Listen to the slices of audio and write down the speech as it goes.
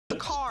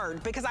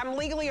card because I'm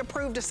legally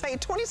approved to say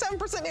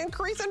 27%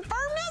 increase in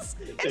firmness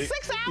in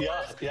 6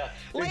 hours. Yeah.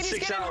 Ladies, in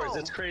 6 hours, home.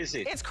 it's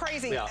crazy. It's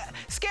crazy. Yeah.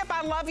 Skip,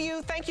 I love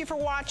you. Thank you for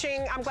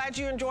watching. I'm glad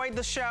you enjoyed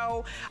the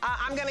show.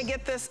 I'm gonna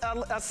get this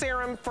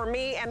serum for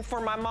me and for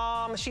my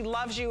mom. She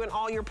loves you and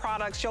all your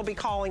products. She'll be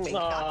calling me.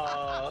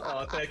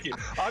 Oh, thank you.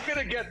 I'm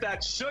gonna get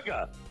that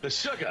sugar, the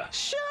sugar.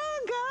 Sugar.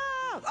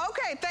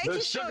 Okay, thank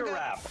you, Sugar.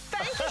 Wrap.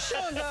 Thank you,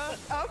 Sugar.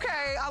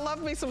 Okay, I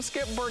love me some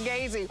Skip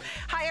Borghese.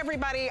 Hi,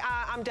 everybody.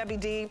 I'm Debbie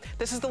D.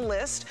 This is the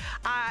list.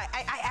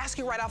 I ask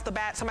you right off the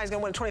bat, somebody's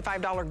gonna win a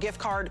 $25 gift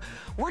card.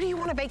 Where do you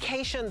want a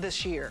vacation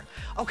this year?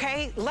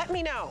 Okay, let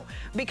me know.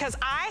 Because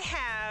I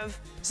have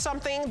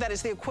something that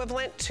is the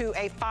equivalent to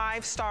a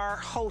 5-star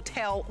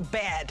hotel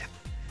bed.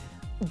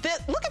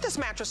 Look at this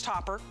mattress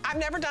topper. I've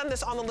never done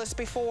this on the list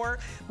before,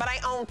 but I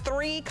own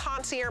 3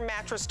 concierge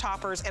mattress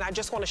toppers and I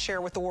just want to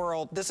share with the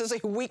world. This is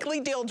a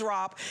weekly deal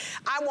drop.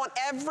 I want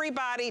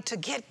everybody to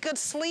get good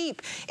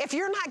sleep. If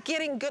you're not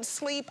getting good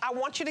sleep, I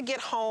want you to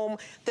get home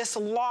this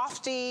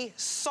lofty,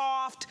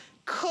 soft,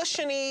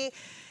 cushiony,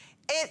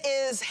 it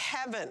is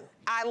heaven.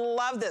 I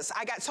love this.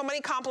 I got so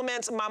many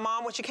compliments. My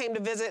mom, when she came to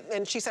visit,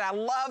 and she said, I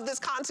love this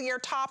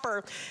concierge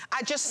topper.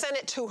 I just sent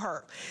it to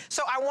her.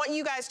 So I want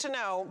you guys to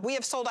know, we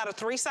have sold out of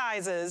 3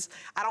 sizes.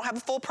 I don't have a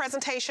full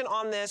presentation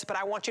on this, but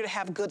I want you to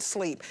have good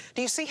sleep.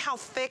 Do you see how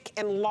thick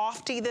and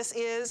lofty this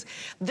is?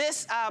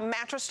 This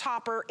mattress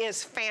topper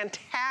is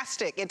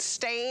fantastic. It's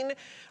stain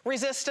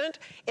resistant.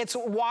 It's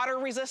water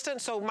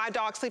resistant. So my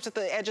dog sleeps at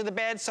the edge of the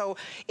bed. So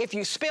if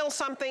you spill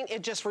something,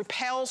 it just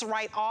repels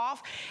right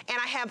off. And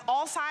I have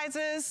all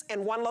sizes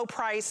and one low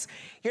price.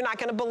 You're not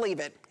gonna believe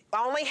it.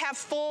 I only have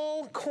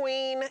full,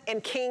 queen,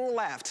 and king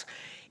left.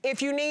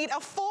 If you need a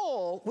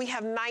full, we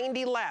have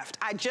 90 left.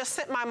 I just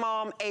sent my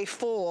mom a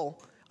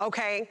full,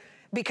 okay?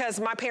 Because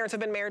my parents have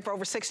been married for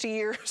over 60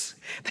 years.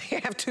 They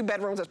have 2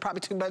 bedrooms, that's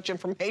probably too much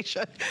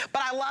information.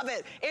 But I love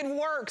it, it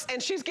works,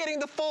 and she's getting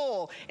the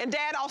full. And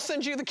Dad, I'll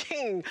send you the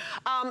king.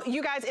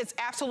 You guys, it's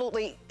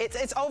absolutely,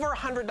 it's over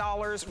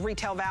 $100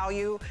 retail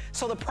value,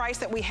 so the price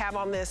that we have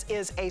on this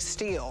is a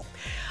steal.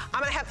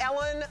 I'm gonna have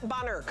Ellen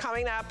Bunner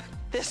coming up.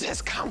 This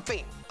is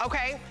comfy,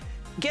 okay?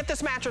 Get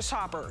this mattress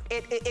topper.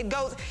 It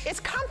goes,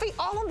 it's comfy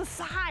all on the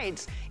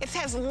sides. It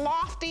has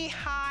lofty,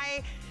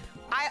 high,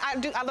 I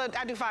do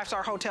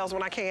 5-star hotels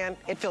when I can.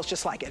 It feels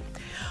just like it.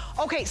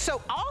 Okay,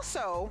 so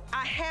also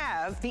I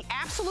have the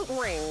absolute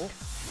ring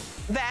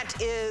that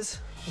is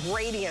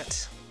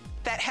radiant,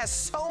 that has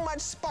so much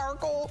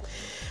sparkle.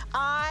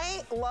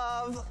 I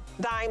love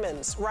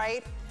diamonds,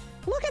 right?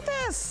 Look at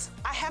this.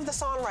 I have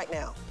this on right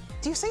now.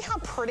 Do you see how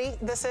pretty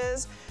this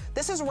is?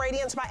 This is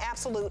Radiance by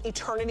Absolute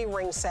Eternity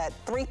Ring Set,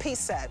 3-piece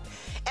set.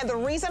 And the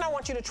reason I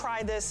want you to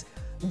try this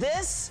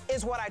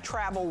is what I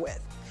travel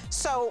with.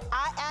 So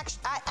I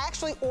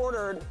actually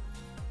ordered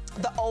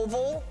the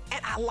oval, and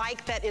I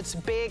like that it's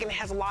big and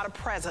has a lot of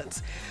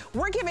presence.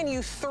 We're giving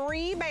you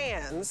 3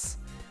 bands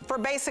for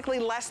basically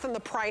less than the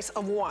price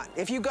of 1.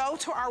 If you go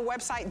to our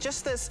website,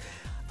 just this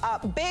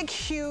big,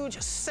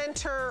 huge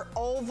center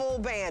oval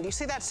band, you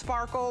see that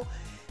sparkle?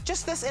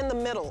 Just this in the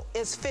middle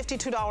is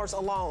 $52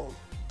 alone,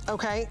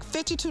 okay?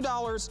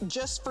 $52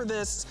 just for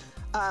this.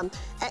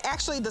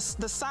 Actually, the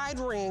side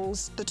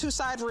rings, the 2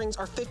 side rings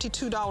are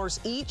 $52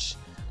 each.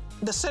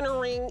 The center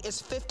ring is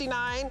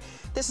 $59.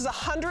 This is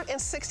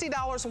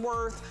 $160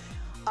 worth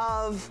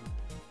of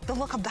the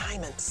look of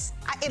diamonds.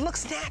 It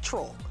looks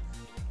natural.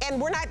 And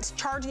we're not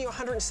charging you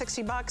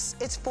 160 bucks.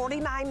 It's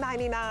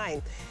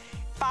 $49.99.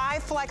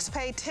 5 flex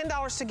pay,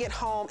 $10 to get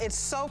home. It's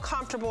so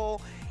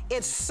comfortable.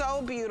 It's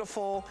so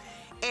beautiful.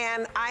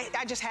 And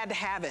I just had to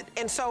have it.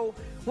 And so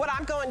what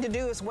I'm going to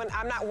do is when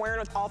I'm not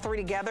wearing all 3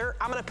 together,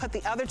 I'm gonna put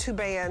the other 2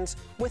 bands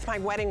with my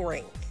wedding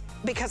ring,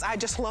 because I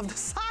just love the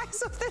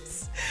size of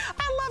this.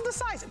 I love the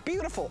size,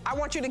 beautiful. I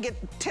want you to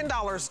get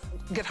 $10,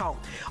 get home.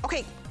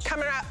 Okay,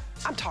 coming up,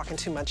 I'm talking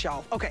too much,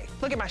 y'all. Okay,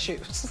 look at my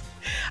shoes.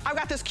 I've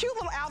got this cute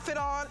little outfit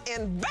on,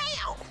 and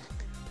bam!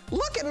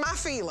 Look at my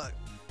feeling.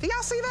 Do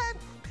y'all see that?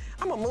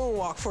 I'm a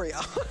moonwalk for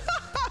y'all.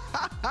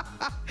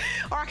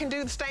 Or I can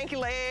do the stanky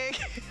leg.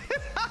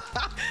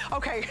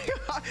 Okay,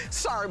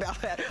 sorry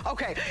about that.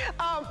 Okay,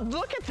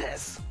 look at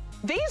this.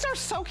 These are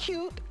so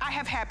cute. I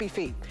have happy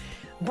feet.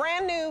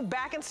 Brand new,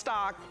 back in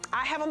stock.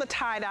 I have on the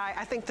tie-dye.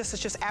 I think this is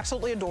just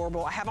absolutely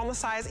adorable. I have on the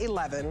size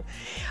 11.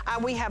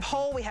 We have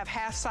whole, we have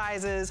half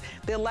sizes.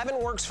 The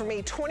 11 works for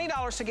me.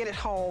 $20 to get it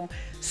home.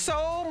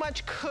 So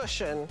much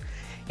cushion.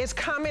 It's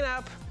coming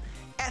up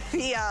at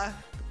the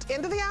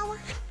end of the hour.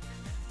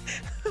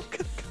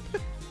 Okay.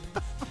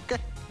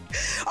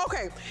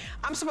 Okay,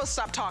 I'm supposed to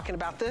stop talking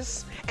about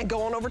this and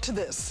go on over to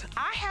this.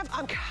 I have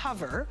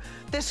uncovered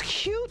this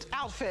cute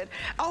outfit.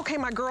 Okay,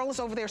 my girl is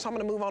over there, so I'm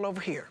gonna move on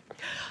over here.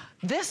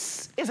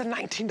 This is a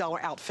 $19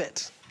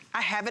 outfit.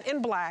 I have it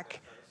in black.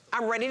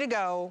 I'm ready to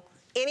go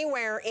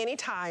anywhere,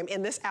 anytime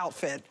in this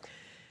outfit.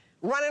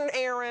 Running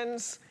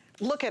errands,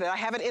 look at it. I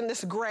have it in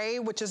this gray,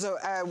 which is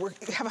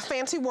we have a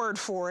fancy word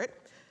for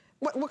it.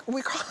 What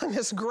we're calling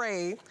this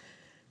gray,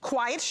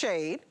 quiet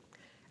shade.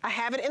 I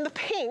have it in the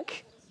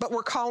pink, but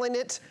we're calling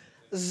it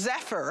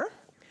Zephyr.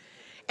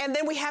 And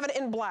then we have it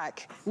in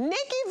black.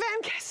 Nikki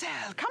Van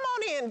Kessel, come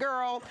on in,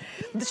 girl.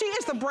 She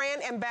is the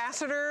brand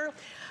ambassador.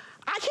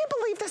 I can't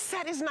believe this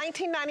set is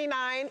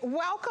 $19.99.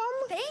 Welcome.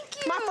 Thank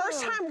you. My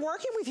first time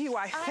working with you,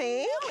 I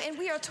think. I know, and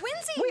we are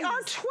twinsies. We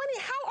are 20.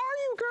 How are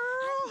you, girl?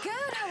 I'm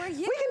good. How are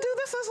you? We can do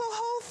this as a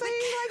whole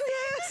thing like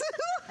this.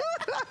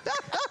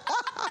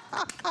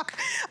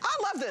 I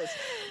love this.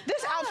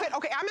 This outfit,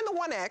 okay, I'm in the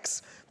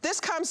 1X. This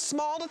comes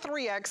small to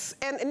 3X.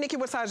 And Nikki,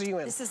 what size are you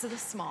in? This is the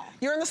small.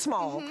 You're in the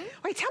small.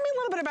 Wait, tell me a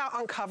little bit about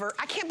Uncover.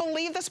 I can't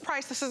believe this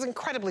price. This is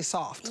incredibly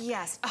soft.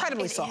 Yes.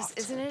 Incredibly soft.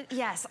 Isn't it?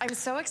 Yes. I'm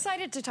so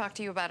excited to talk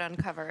to you about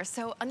Uncover.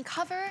 So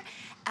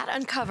at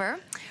Uncover,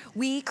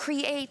 we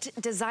create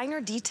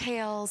designer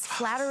details,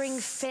 flattering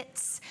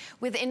fits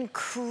with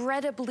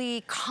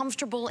incredibly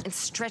comfortable and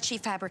stretchy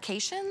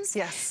fabrications.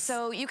 Yes.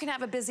 So you can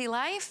have a busy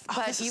life,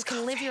 but you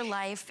can live your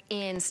life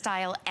in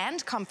style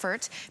and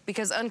comfort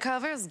because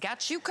Uncover's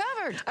got you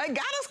covered. I got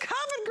us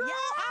covered, girl.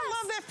 Yes. I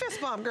love that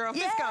fist bump, girl.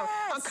 Fist bump.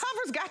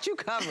 Uncover's got you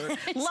covered.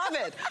 Love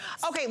it.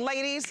 Okay,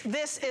 ladies,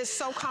 this is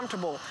so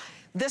comfortable.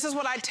 This is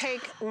what I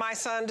take my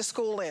son to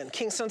school in.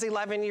 Kingston's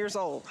 11 years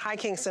old. Hi,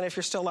 Kingston, if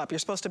you're still up. You're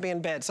supposed to be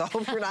in bed, so I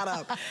hope you're not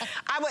up.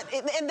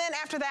 And then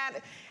after that,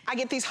 I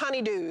get these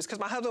honeydews because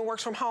my husband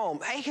works from home.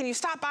 Hey, can you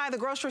stop by the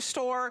grocery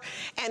store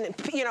and,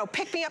 you know,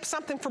 pick me up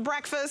something for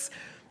breakfast?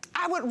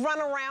 I would run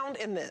around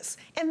in this.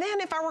 And then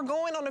if I were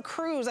going on a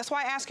cruise, that's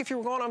why I asked if you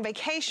were going on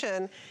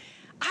vacation,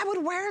 I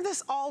would wear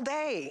this all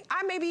day.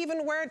 I maybe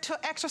even wear it to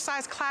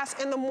exercise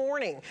class in the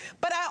morning.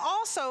 But I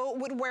also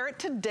would wear it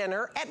to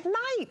dinner at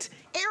night.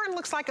 Erin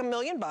looks like $1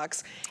 million.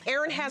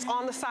 Erin has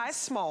on the size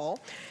small.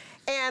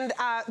 And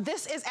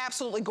this is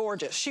absolutely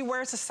gorgeous. She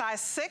wears a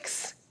size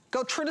 6.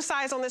 Go true to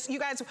size on this. You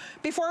guys,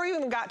 before we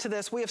even got to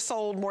this, we have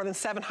sold more than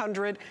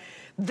 700.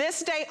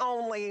 This day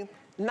only,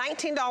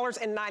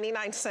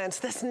 $19.99.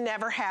 This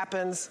never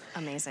happens.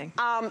 Amazing.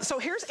 So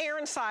here's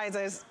Erin's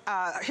sizes.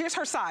 Here's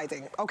her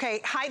sizing. Okay,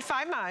 height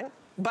 5'9",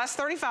 bust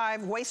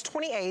 35, waist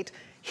 28,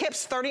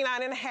 hips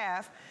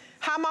 39.5.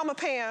 Hi, Mama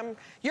Pam.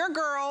 Your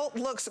girl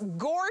looks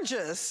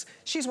gorgeous.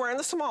 She's wearing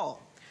the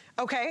small.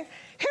 Okay,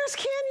 here's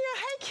Kenya.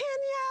 Hey,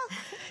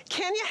 Kenya.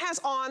 Kenya has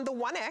on the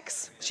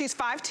 1X. She's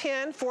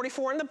 5'10",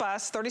 44 in the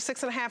bust,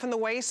 36.5 in the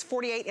waist,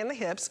 48 in the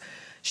hips.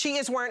 She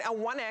is wearing a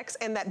 1X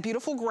in that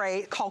beautiful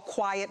gray called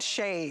Quiet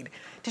Shade.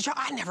 Did y'all,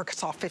 I never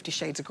saw 50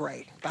 Shades of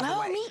Gray, by the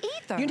way. No, me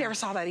either. You never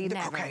saw that either?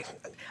 Never. Okay,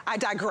 I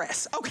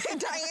digress. Okay,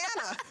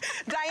 Diana.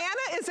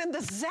 Diana is in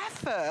the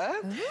Zephyr.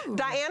 Ooh.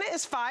 Diana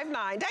is 5'9".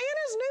 Diana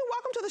is new,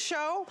 welcome to the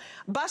show.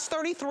 Bust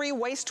 33,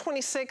 waist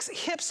 26,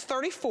 hips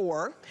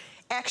 34.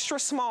 Extra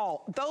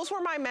small. Those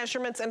were my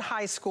measurements in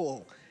high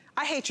school.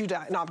 I hate you,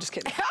 Diana. No, I'm just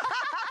kidding.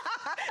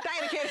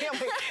 Diana can't hear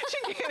me.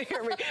 She can't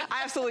hear me.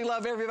 I absolutely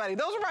love everybody.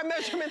 Those are my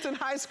measurements in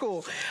high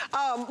school.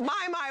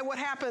 What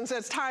happens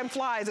as time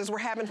flies is we're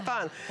having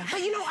fun.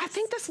 But you know, I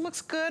think this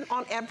looks good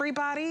on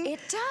everybody. It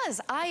does.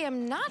 I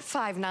am not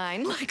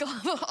 5'9", like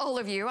all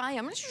of you. I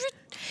am...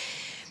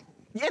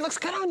 It looks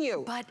good on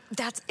you. But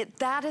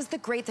that is the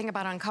great thing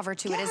about Uncover,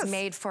 too. Yes. It is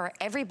made for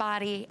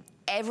everybody,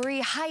 every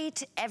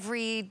height,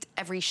 every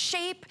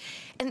shape,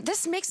 and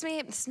this makes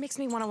me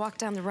want to walk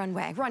down the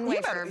runway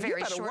for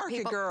very short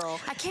people. It,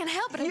 girl. I can't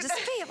help it. I just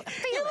feel it.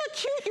 You look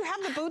cute. You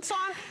have the boots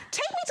on.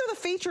 Take me through the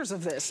features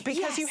of this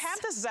because you have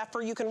this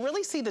Zephyr. You can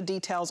really see the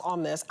details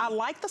on this. I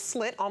like the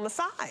slit on the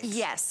sides.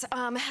 Yes.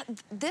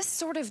 This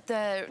sort of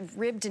the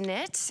ribbed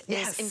knit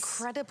is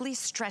incredibly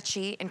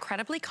stretchy,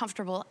 incredibly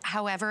comfortable.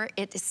 However,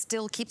 it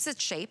still keeps its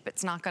shape.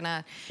 It's not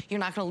gonna. You're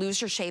not gonna lose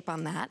your shape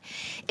on that.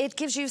 It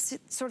gives you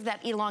sort of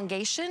that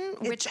elongation,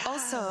 which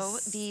also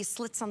the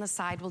slits on the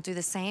side will do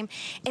the same.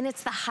 And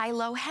it's the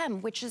high-low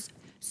hem, which is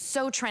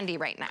so trendy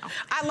right now.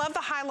 I love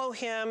the high-low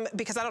hem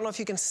because I don't know if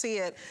you can see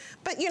it,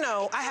 but you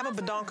know, I have a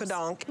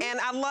badonkadonk, and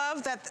I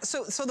love that.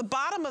 So the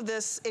bottom of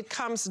this, it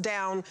comes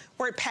down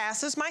where it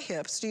passes my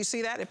hips. Do you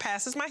see that? It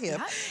passes my hip.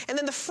 And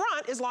then the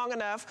front is long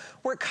enough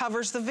where it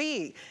covers the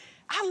V.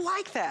 I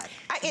like that.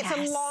 It's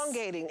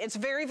elongating. It's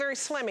very, very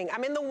slimming.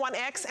 I'm in the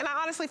 1X, and I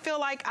honestly feel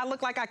like I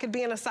look like I could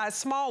be in a size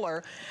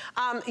smaller.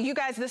 You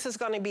guys, this is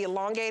going to be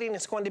elongating.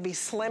 It's going to be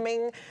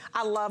slimming.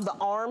 I love the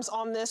arms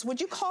on this.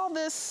 Would you call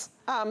this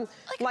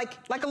like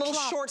a little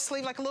short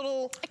sleeve, like a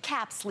little... A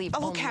cap sleeve. A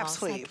little cap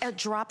sleeve. Like a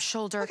drop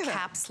shoulder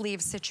cap sleeve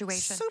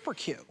situation. Super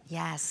cute.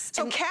 Yes.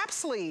 So cap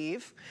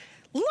sleeve.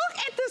 Look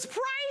at this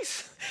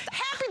price.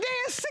 Happy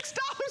day is $6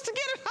 to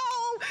get it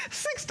home.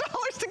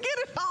 $6 to get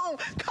it home.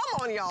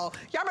 Come on, y'all.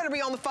 Y'all better be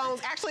on the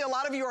phones. Actually, a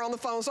lot of you are on the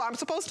phone, so I'm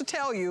supposed to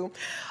tell you.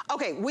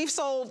 Okay, we've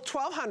sold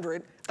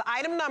 1,200. The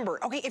item number.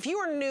 Okay, if you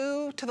are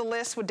new to the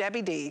list with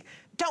Debbie D,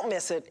 don't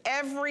miss it.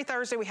 Every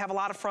Thursday we have a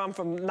lot of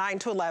from 9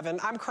 to 11.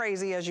 I'm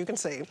crazy, as you can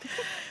see.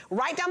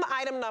 Write down the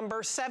item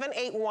number,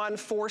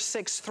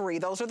 781463.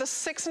 Those are the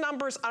 6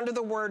 numbers under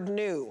the word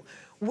new.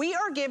 We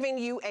are giving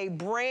you a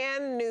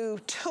brand new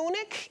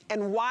tunic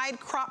and wide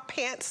crop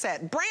pant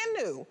set, brand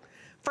new,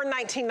 for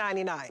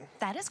 $19.99.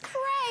 That is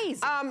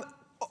crazy. And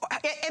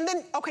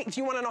then, okay, do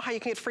you want to know how you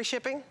can get free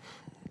shipping?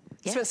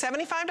 Yes.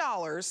 Spend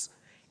 $75,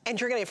 and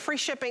you're gonna get free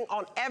shipping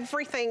on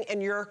everything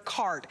in your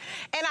cart.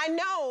 And I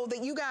know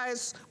that you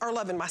guys are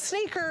loving my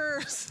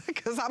sneakers,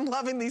 because I'm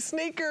loving these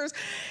sneakers.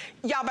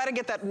 Y'all better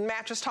get that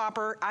mattress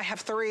topper. I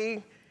have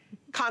 3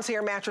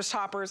 concierge mattress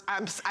toppers. I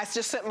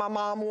just sent my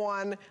mom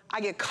one.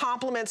 I get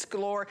compliments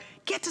galore.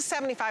 Get to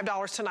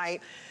 $75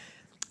 tonight.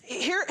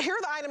 Here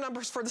are the item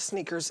numbers for the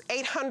sneakers,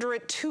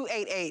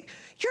 800-288.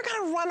 You're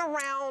gonna run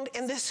around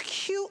in this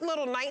cute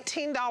little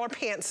 $19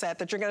 pant set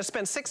that you're gonna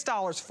spend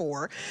 $6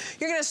 for.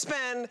 You're gonna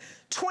spend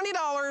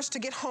 $20 to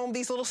get home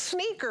these little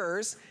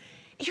sneakers.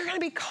 You're gonna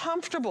be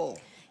comfortable,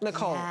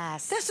 Nicole.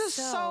 Yes, this is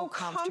so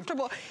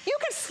comfortable. You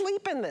can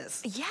sleep in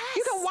this. Yes.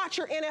 You can watch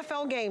your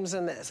NFL games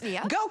in this.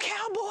 Yep. Go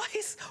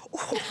Cowboys.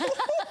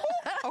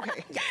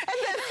 Okay. And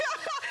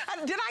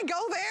then, did I go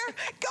there?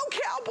 Go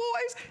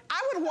Cowboys.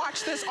 I would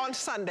watch this on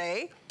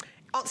Sunday,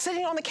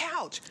 sitting on the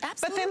couch.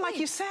 Absolutely. But then, like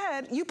you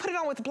said, you put it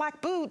on with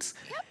black boots.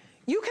 Yep.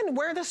 You can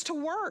wear this to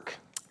work.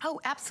 Oh,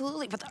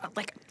 absolutely, with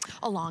like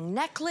a long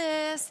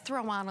necklace,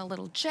 throw on a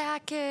little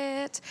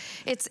jacket.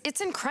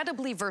 It's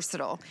incredibly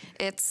versatile.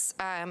 It's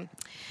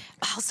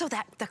also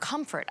the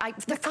comfort.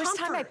 The first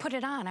time I put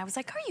it on, I was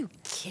like, are you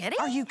kidding?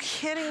 Are you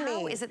kidding me?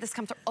 How is it this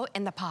comfortable? Oh,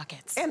 and the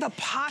pockets. And the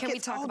pockets. Can we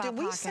talk about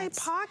pockets? Did we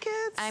say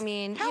pockets? I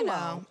mean, you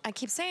know, I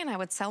keep saying I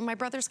would sell my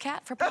brother's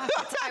cat for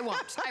pockets. I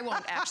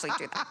won't actually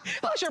do that.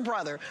 Who's your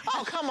brother?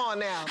 Oh, come on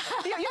now.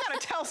 You gotta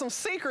tell some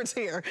secrets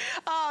here.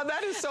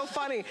 That is so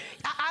funny.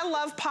 I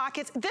love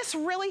pockets. This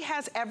really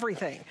has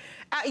everything.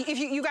 If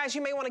you guys,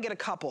 you may want to get a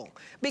couple,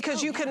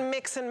 because you can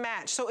mix and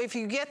match. So if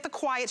you get the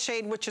quiet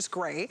shade, which is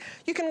gray,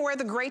 you can wear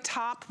the gray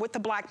top with the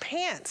black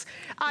pants.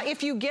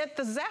 If you get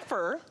the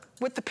Zephyr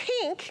with the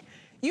pink,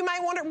 you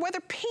might want to wear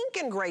the pink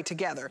and gray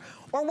together,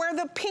 or wear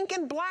the pink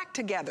and black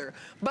together.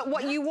 But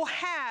what you will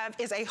have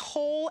is a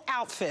whole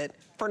outfit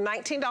for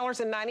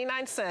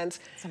 $19.99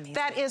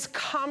 that is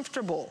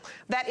comfortable,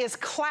 that is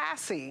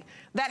classy,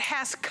 that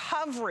has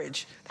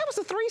coverage. That was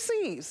the 3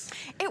 C's.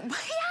 Yes.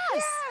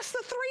 Yes,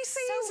 the 3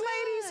 C's,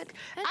 ladies.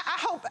 I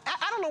hope,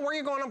 I don't know where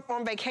you're going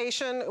on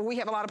vacation. We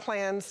have a lot of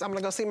plans. I'm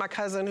gonna go see my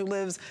cousin who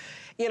lives,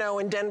 you know,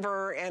 in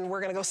Denver, and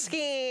we're gonna go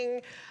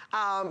skiing.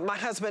 My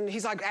husband,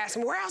 he's like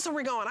asking, where else are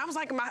we going? I was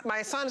like,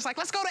 my son is like,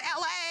 let's go to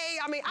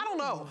LA. I mean, I don't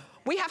know.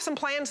 We have some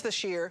plans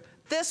this year.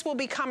 This will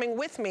be coming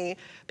with me,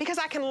 because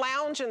I can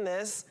lounge in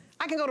this.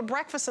 I can go to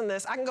breakfast in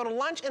this. I can go to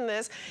lunch in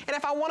this. And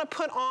if I want to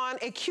put on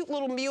a cute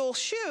little mule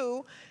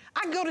shoe,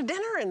 I can go to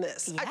dinner in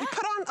this. Yeah. I can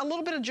put on a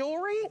little bit of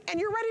jewelry and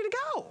you're ready to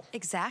go.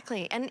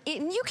 Exactly. And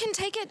you can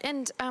take it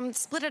and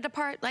split it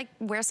apart, like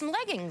wear some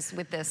leggings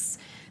with this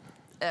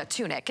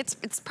tunic.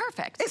 It's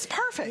perfect. It's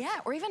perfect.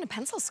 Yeah, or even a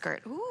pencil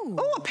skirt. Ooh.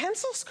 Oh, a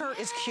pencil skirt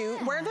is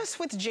cute. Wear this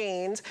with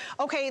jeans.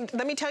 Okay,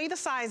 let me tell you the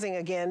sizing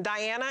again.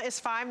 Diana is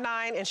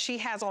 5'9", and she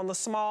has on the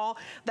small.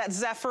 That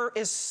Zephyr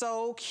is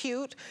so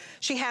cute.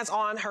 She has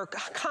on her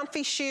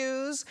comfy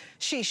shoes.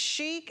 She's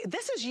chic.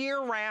 This is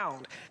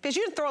year-round, because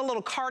you can throw a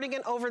little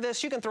cardigan over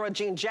this. You can throw a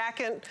jean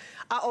jacket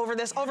over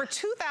this. Over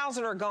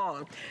 2,000 are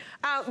gone.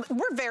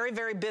 We're very,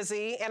 very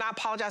busy, and I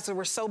apologize that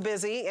we're so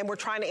busy, and we're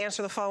trying to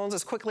answer the phones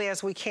as quickly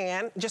as we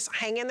can. Just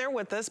hang in there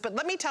with us. But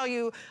let me tell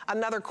you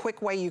another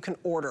quick way you can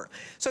order.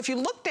 So if you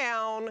look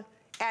down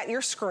at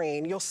your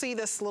screen, you'll see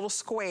this little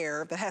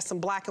square that has some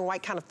black and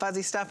white kind of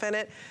fuzzy stuff in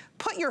it.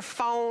 Put your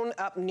phone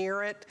up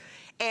near it,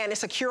 and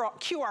it's a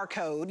QR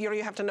code. You don't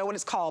even have to know what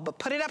it's called, but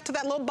put it up to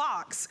that little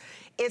box.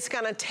 It's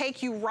gonna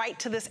take you right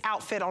to this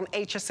outfit on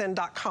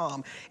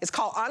hsn.com. It's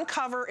called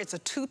Uncover. It's a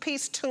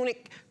 2-piece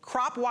tunic,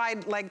 crop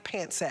wide leg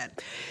pant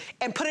set.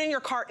 And put it in your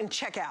cart and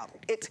check out.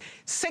 It's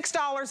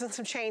 $6 and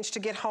some change to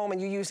get home,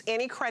 and you use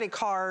any credit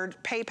card,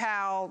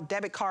 PayPal,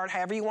 debit card,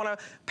 however you wanna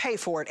pay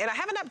for it. And I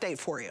have an update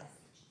for you.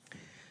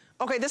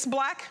 Okay, this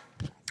black,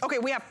 okay,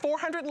 we have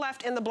 400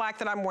 left in the black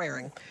that I'm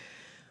wearing.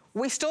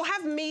 We still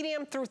have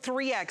medium through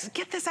 3X.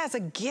 Get this as a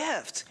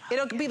gift.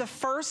 It'll be the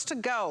first to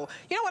go.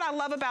 You know what I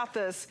love about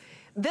this?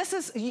 This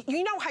is,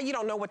 you know how you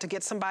don't know what to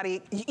get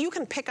somebody? You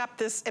can pick up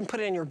this and put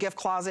it in your gift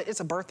closet. It's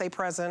a birthday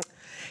present.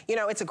 You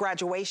know, it's a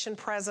graduation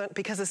present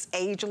because it's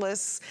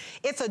ageless.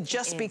 It's a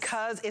just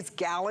because it's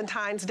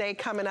Galentine's Day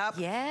coming up.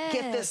 Yes.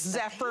 Get this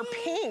Zephyr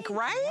pink,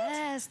 right?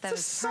 Yes, that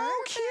is so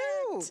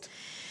cute.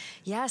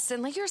 Yes,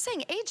 and like you were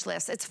saying,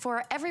 ageless. It's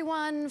for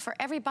everyone, for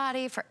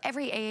everybody, for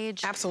every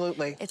age.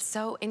 Absolutely. It's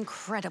so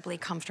incredibly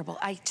comfortable.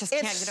 I just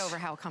can't get over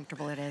how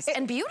comfortable it is.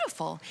 And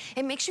beautiful.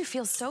 It makes you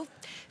feel so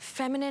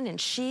feminine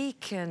and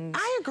chic and...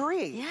 I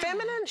agree. Yeah.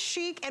 Feminine,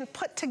 chic, and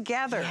put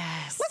together.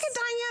 Yes. Look at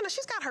Diana.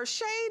 She's got her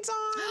shades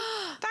on.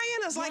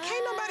 Diana's like,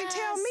 can't nobody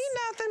tell me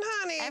nothing,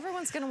 honey.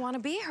 Everyone's going to want to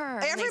be her.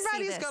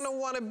 Everybody's going to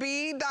want to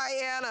be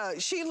Diana.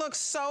 She looks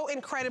so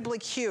incredibly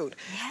cute.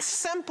 Yes.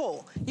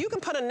 Simple. You can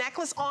put a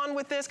necklace on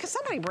with this.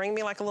 Somebody bring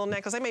me like a little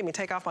necklace. They made me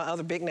take off my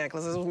other big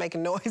necklaces. It was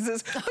making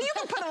noises. But you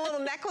can put a little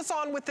necklace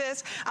on with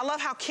this. I love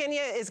how Kenya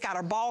has got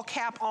her ball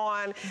cap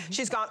on.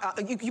 She's got,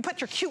 you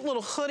put your cute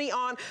little hoodie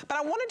on. But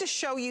I wanted to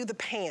show you the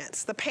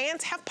pants. The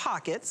pants have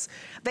pockets.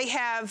 They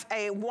have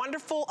a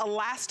wonderful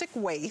elastic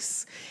waist.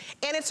 waist,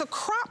 and it's a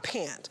crop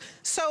pant.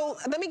 So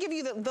let me give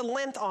you the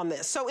length on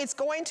this. So it's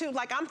going to,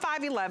 like I'm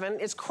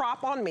 5'11", it's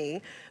crop on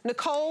me.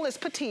 Nicole is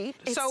petite,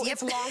 so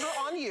it's longer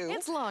on you.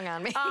 It's long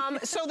on me.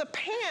 So the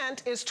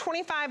pant is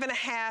 25.5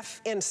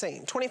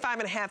 inseam,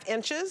 25.5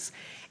 inches.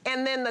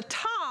 And then the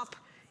top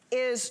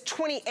is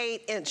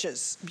 28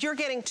 inches. You're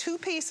getting 2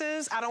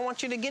 pieces. I don't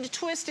want you to get it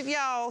twisted,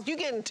 y'all. You're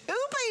getting 2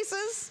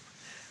 pieces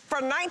for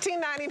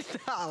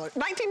 $19.99.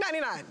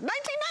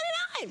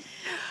 $19.99.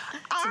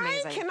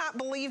 I cannot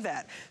believe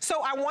that.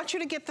 So I want you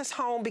to get this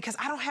home because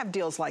I don't have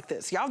deals like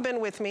this. Y'all have been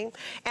with me.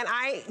 And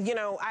I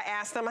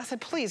asked them, I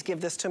said, please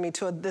give this to me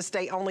to this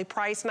day only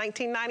price,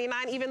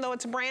 $19.99, even though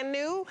it's brand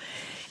new.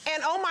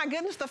 And oh my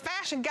goodness, the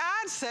fashion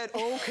god said,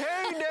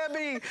 okay,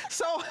 Debbie.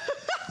 So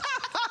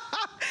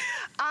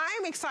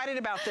I'm excited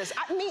about this.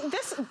 I mean,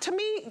 this, to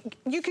me,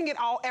 you can get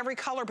every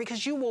color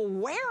because you will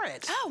wear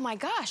it. Oh my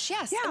gosh,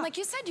 yes. Yeah. And like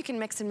you said, you can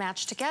mix and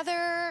match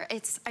together.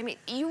 I mean,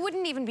 you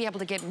wouldn't even be able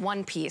to get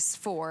one piece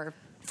for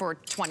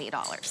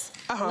 $20,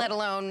 let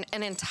alone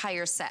an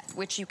entire set,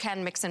 which you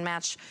can mix and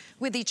match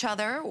with each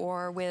other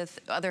or with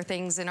other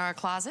things in our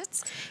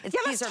closets.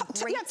 These are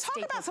great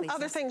talk about some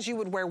other things you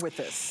would wear with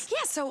this.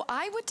 Yeah, so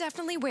I would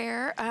definitely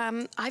wear,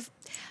 I've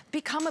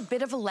become a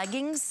bit of a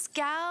leggings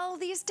gal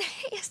these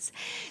days.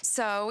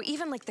 So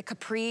even like the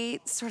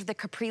capri, sort of the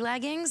capri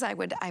leggings, I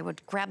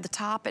would grab the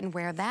top and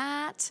wear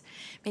that.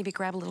 Maybe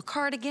grab a little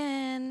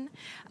cardigan.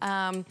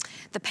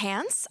 The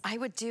pants,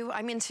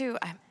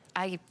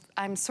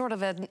 I'm sort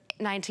of a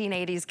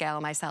 1980s gal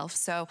myself,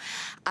 so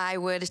I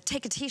would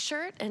take a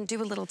t-shirt and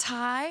do a little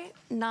tie,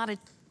 knot it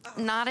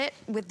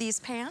with these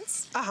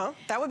pants.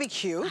 That would be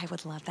cute. I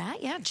would love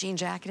that, yeah. Jean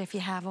jacket if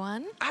you have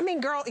one. I mean,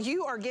 girl,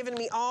 you are giving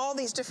me all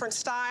these different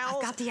styles.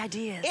 I've got the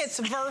ideas. It's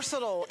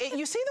versatile.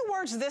 You see the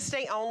words this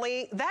day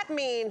only? That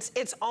means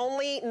it's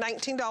only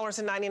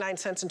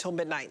 $19.99 until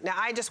midnight. Now,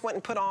 I just went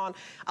and put on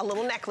a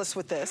little necklace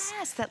with this.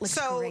 Yes, that looks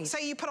So, great.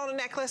 say you put on a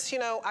necklace,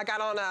 I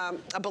got on a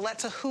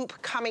Bellezza hoop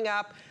coming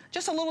up,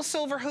 just a little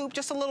silver hoop,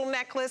 just a little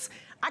necklace.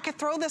 I could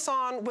throw this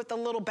on with a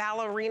little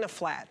ballerina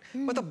flat,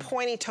 with a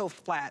pointy toe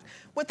flat,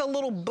 with a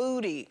little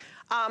booty,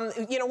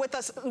 with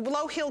a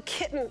low heel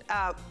kitten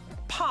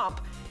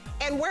pump,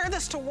 and wear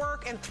this to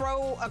work and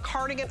throw a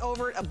cardigan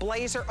over it, a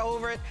blazer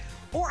over it,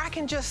 or I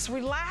can just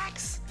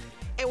relax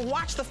and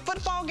watch the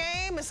football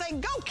game and say,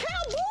 go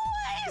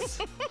Cowboys!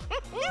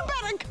 You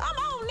better come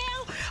on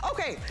now.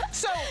 Okay,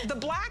 so the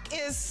black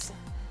is,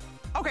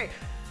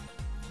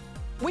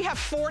 we have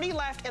 40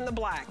 left in the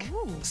black.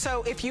 Ooh.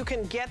 So if you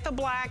can get the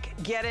black,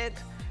 get it.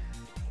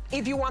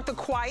 If you want the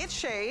quiet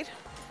shade,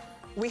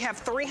 we have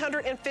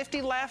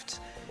 350 left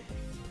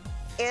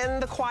in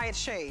the quiet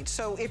shade.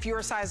 So if you're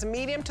a size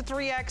medium to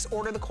 3X,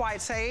 order the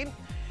quiet shade.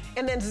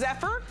 And then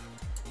Zephyr.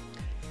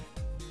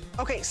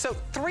 Okay, so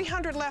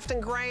 300 left in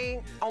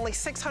gray, only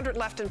 600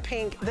 left in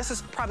pink. This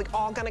is probably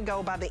all gonna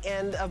go by the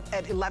end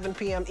at 11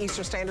 p.m.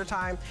 Eastern Standard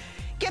Time.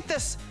 Get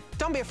this.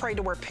 Don't be afraid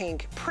to wear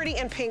pink. Pretty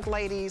in pink,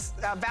 ladies.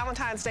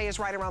 Valentine's Day is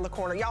right around the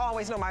corner. Y'all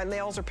always know my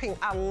nails are pink.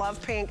 I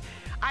love pink.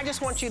 I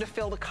just want you to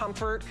feel the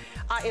comfort.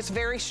 It's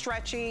very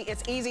stretchy.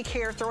 It's easy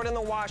care. Throw it in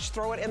the wash.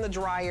 Throw it in the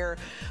dryer.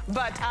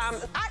 But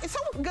it's so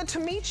good to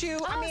meet you.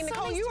 I mean,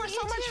 Nicole, you are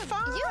so much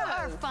fun. You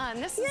are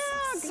fun. This is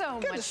so much fun.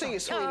 Good to see you,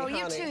 sweetie, honey.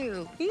 You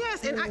too.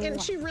 Yes, and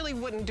she really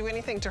wouldn't do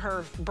anything to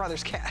her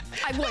brother's cat.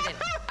 I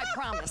wouldn't. I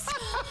promise.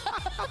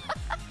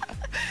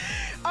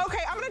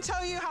 Okay, I'm gonna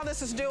tell you how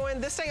this is doing.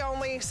 This day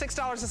only,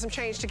 $6 and some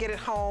change to get it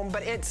home,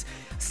 but it's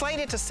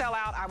slated to sell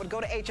out. I would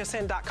go to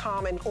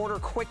hsn.com and order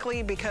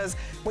quickly because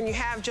when you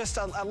have just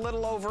a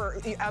little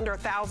under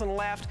 1,000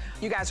 left,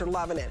 you guys are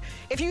loving it.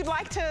 If you'd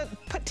like to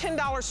put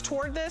 $10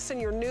 toward this and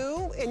you're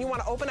new and you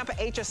wanna open up an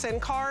HSN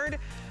card,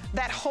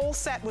 that whole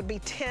set would be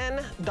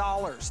 $10.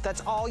 That's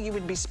all you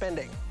would be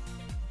spending.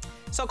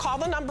 So call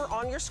the number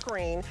on your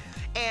screen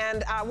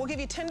and we'll give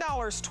you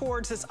 $10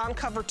 towards this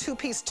uncovered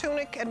 2-piece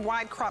tunic and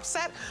wide crop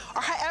set,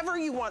 or however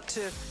you want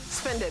to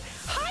spend it.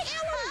 Hi,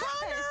 Ellen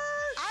Bonner!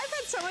 I've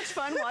had so much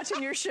fun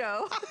watching your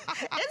show.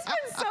 It's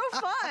been so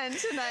fun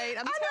tonight.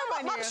 I'm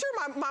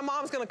sure my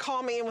mom's gonna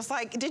call me and was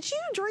like, did you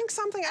drink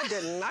something? I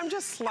didn't. I'm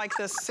just like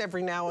this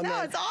every now and then.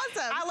 No, it's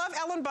awesome. I love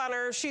Ellen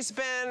Bonner. She's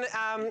been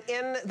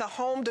in the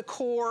home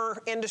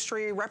decor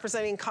industry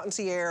representing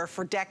Concierge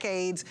for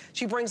decades.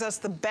 She brings us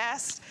the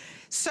best.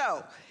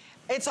 So,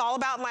 it's all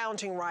about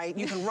lounging, right?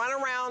 You can run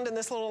around in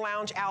this little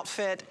lounge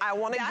outfit. I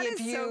want to give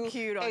you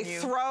a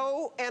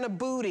throw and a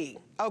booty,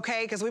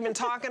 okay? Because we've been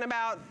talking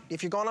about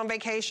if you're going on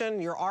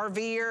vacation, you're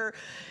RVer.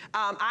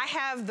 I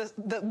have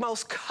the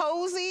most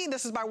cozy,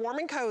 this is by Warm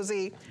and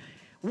Cozy,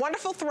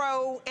 wonderful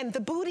throw, and the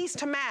booties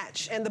to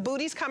match. And the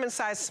booties come in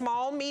size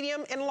small,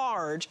 medium, and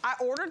large. I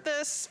ordered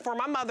this for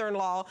my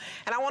mother-in-law,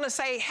 and I want to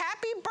say,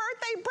 happy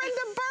birthday,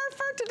 Brenda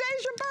Burford.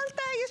 Today's your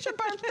birthday. It's your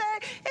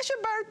birthday. It's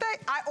your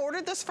birthday. I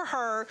ordered this for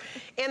her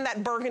in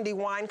that burgundy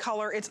wine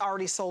color. It's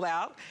already sold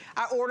out.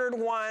 I ordered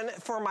one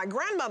for my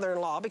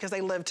grandmother-in-law because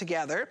they live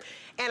together.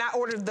 And I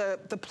ordered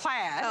the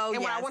plaid. Oh,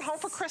 and when I went home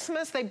for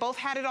Christmas, they both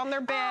had it on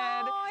their bed.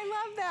 Oh, I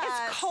love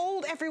that. It's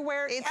cold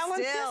everywhere. Ellen,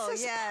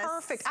 this is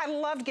perfect. I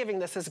love giving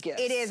this as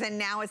gifts. It is, and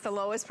now it's the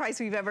lowest price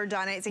we've ever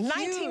done it. It's a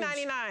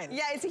 $19.99.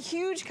 Yeah, it's a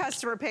huge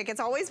customer pick. It's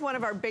always one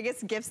of our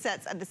biggest gift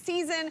sets of the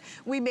season.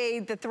 We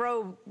made the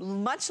throw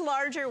much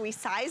larger. We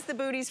sized the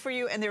booties for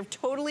you, and they're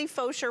totally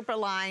faux Sherpa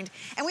lined.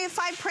 And we have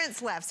 5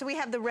 prints left. So we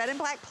have the red and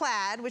black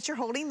plaid, which you're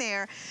holding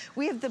there.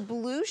 We have the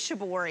blue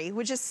shibori,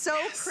 which is so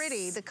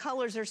pretty. The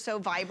colors are so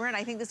vibrant.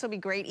 I think this will be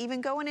great,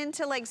 even going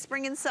into like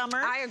spring and summer.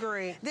 I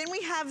agree. Then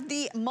we have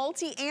the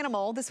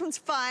multi-animal. This one's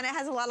fun. It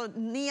has a lot of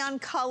neon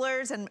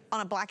colors and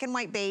on a black and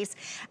white base.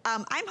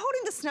 I'm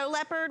holding the snow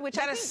leopard, which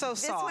I think so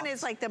this soft. one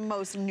is like the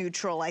most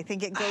neutral. I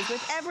think it goes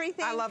with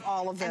everything. I love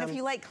all of them. And if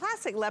you like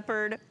classic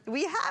leopard,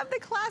 we have the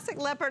classic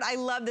leopard. I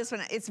love this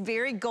one. It's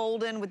very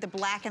golden with the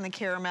black and the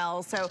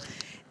caramel. So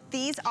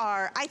these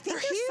are, I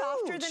think they're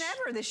softer than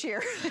ever this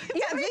year.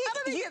 Yeah, I mean, how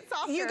do they get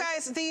softer? You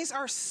guys, these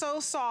are so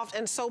soft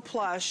and so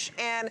plush.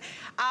 And,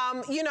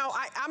 you know,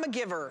 I'm a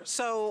giver.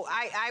 So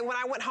when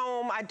I went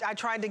home, I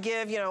tried to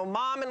give, you know,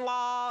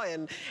 mom-in-law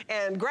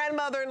and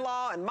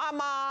grandmother-in-law and my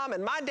mom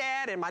and my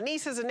dad and my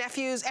nieces and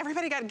nephews.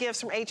 Everybody got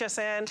gifts from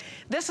HSN.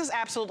 This is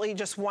absolutely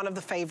just one of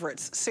the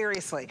favorites,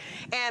 seriously.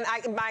 And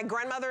my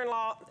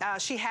grandmother-in-law,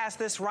 she has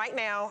this right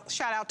now.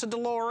 Shout out to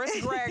Dolores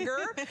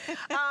Greger.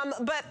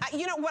 But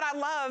you know what I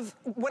love?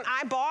 When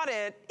I bought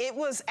it, it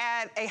was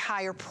at a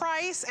higher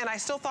price, and I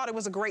still thought it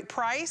was a great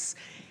price.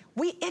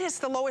 It is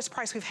the lowest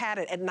price we've had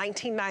it at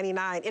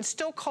 $19.99. It's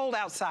still cold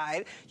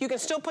outside. You can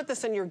still put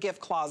this in your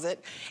gift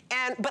closet.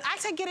 But I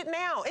say get it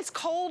now. It's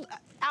cold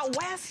out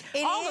west.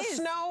 All the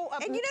snow.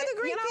 And you know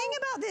the great thing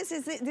about this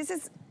is that this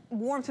is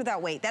warmth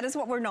without weight. That is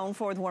what we're known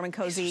for with Warm and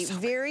Cozy.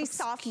 Very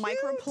soft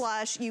micro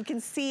plush. You can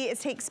see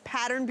it takes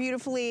pattern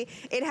beautifully.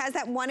 It has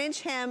that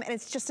 1-inch hem, and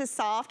it's just as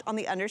soft on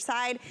the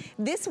underside.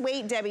 This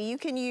weight, Debbie, you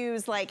can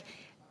use like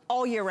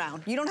all year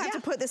round. You don't have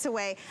to put this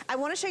away. I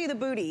want to show you the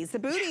booties. The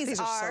booties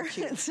are so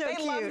cute. so they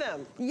cute. love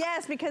them.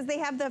 Yes, because they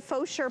have the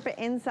faux Sherpa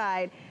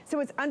inside.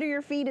 So it's under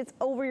your feet, it's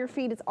over your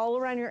feet, it's all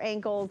around your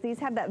ankles. These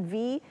have that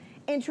V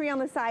entry on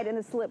the side and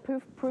the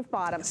slip-proof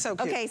bottom. So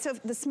cute. Okay, so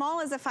the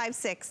small is a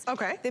 5'6".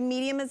 Okay. The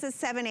medium is a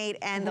 7'8",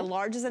 and the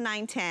large is a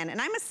 9'10".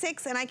 And I'm a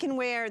 6, and I can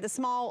wear the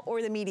small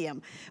or the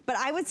medium. But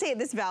I would say at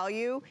this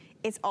value,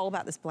 it's all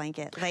about this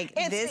blanket. Like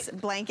this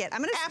blanket. I'm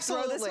gonna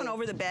throw this one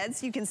over the bed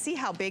so you can see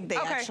how big they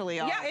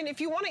actually are. Yeah, and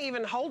if you want to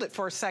even hold it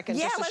for a second,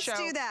 yeah, just to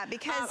let's do that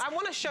because I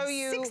want to show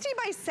you 60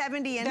 by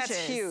 70 inches.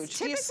 That's huge.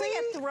 Typically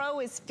a throw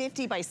is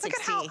 50 by 60. Look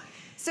at how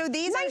so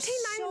these are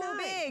so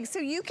big. So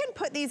you can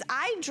put these,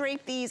 I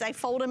drape these, I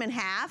fold them in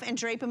half and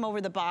drape them over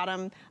the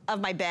bottom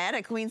of my bed,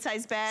 a queen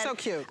size bed. So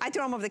cute. I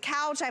throw them over the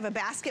couch. I have a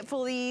basket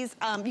full of these.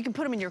 You can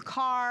put them in your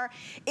car.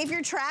 If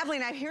you're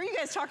traveling, I hear you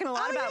guys talking a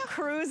lot about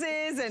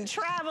cruises and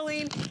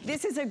traveling.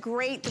 This is a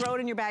great throw it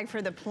in your bag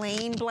for the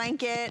plain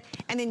blanket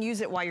and then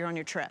use it while you're on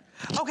your trip.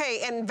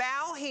 Okay, and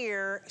Val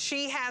here,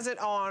 she has it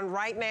on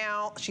right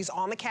now. She's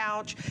on the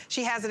couch.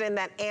 She has it in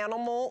that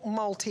animal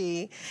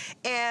multi,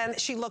 and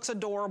she looks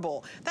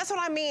adorable. That's what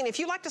I mean. If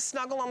you like to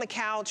snuggle on the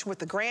couch with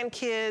the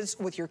grandkids,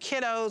 with your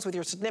kiddos, with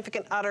your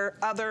significant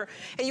other,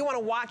 and you want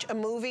to watch a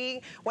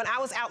movie. When I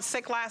was out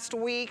sick last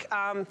week,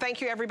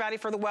 thank you everybody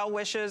for the well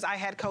wishes. I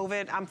had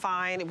COVID. I'm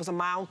fine. It was a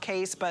mild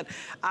case, but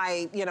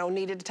I, you know,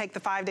 needed to take the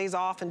 5 days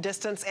off and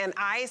distance, and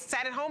I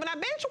sat at home and I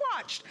binge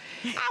watched.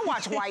 I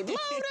watched White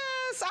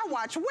Lotus. I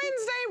watched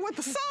Wednesday with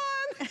the Sun,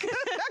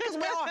 because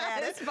we all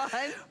had it. It's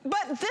fun.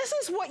 But this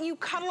is what you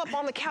cuddle up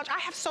on the couch. I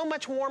have so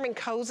much warm and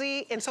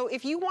cozy, and so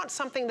if you want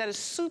something that is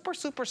super,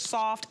 super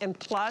soft and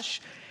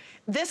plush,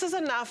 this is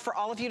enough for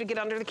all of you to get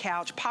under the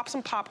couch, pop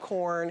some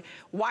popcorn,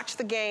 watch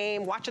the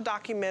game, watch a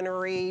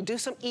documentary, do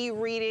some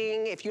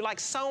e-reading. If you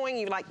like sewing,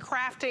 you like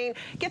crafting,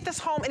 get this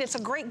home, and it's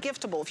a great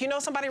giftable. If you know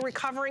somebody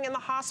recovering in the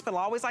hospital,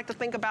 I always like to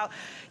think about,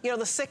 you know,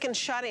 the sick and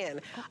shut in.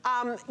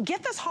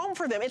 Get this home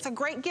for them. It's a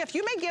great gift.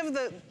 You may give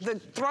the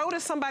throw to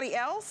somebody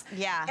else,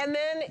 and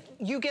then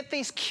you get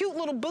these cute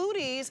little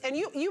booties, and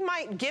you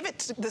might give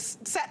it the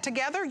set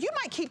together. You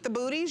might keep the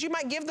booties. You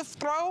might give the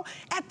throw.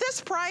 At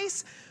this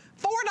price,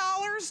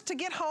 $4 to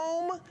get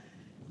home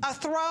a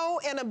throw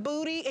and a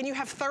booty, and you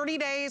have 30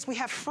 days. We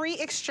have free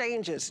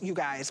exchanges, you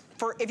guys,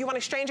 for if you want to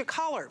exchange a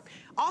color.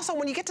 Also,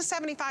 when you get to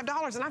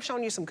 $75, and I've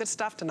shown you some good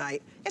stuff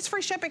tonight, it's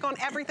free shipping on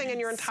everything in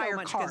your entire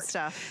cart. So much good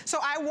stuff. So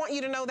I want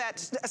you to know that.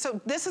 So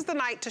this is the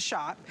night to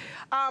shop.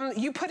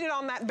 You put it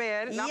on that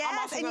bed. Now, I'm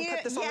also going to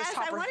put this on this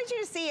topper. I wanted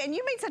you to see, and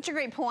you made such a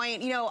great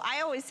point. You know,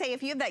 I always say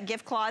if you have that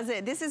gift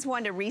closet, this is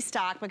one to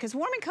restock because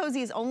Warm and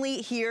Cozy is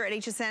only here at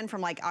HSN from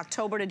like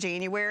October to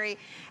January,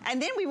 and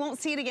then we won't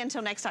see it again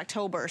until next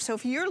October. So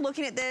if you're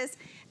looking at this,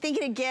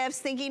 thinking of gifts,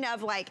 thinking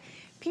of like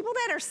people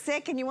that are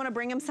sick and you want to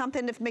bring them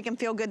something to make them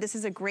feel good, this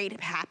is a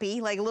great happy,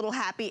 like a little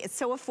happy. It's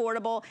so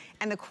affordable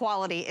and the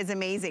quality is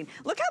amazing.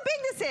 Look how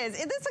big this is.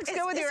 This looks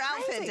good with your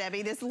outfit,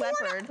 Debbie, this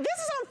leopard. This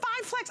is on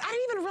 5 flex. I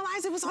didn't even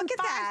realize it was on 5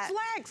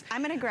 flex.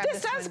 I'm gonna grab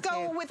this one does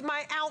go too. with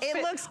my outfit.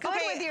 It looks good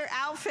with your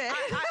outfit.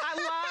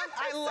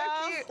 I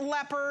love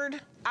leopard.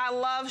 I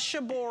love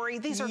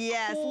shibori. These are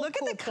cool, look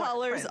at the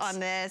colors on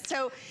this.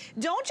 So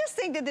don't just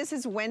think that this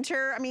is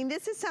winter. I mean,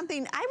 this is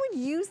something, I would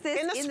use this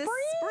in the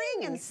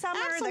spring and summer.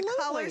 Absolutely. The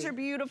colors are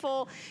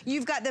beautiful.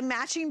 You've got the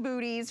matching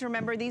booties.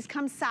 Remember, these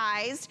come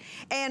sized.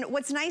 And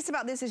what's nice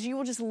about this is you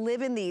will just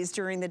live in these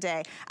during the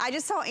day. I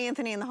just saw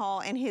Anthony in the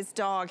hall and his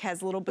dog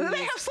has little booties.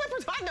 They have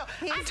slippers. I know.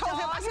 I told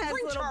him, I said,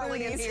 bring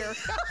Charlie in here.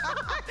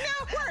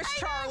 Where's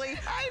Charlie?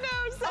 I know.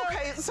 So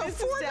okay, so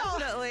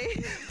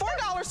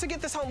 $4 to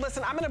get this home.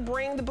 Listen, I'm going to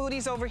bring the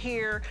booties over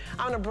here.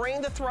 I'm going to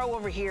bring the throw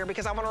over here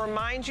because I want to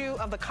remind you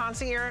of the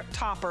concierge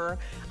topper.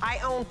 I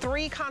own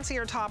 3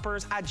 concierge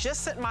toppers. I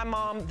just sent my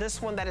mom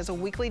this one that is a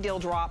weekly deal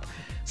drop.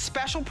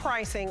 Special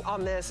pricing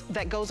on this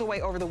that goes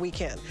away over the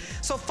weekend.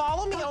 So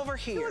follow me over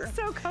here. It's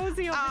so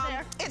cozy over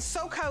there. It's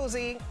so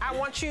cozy. I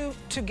want you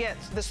to get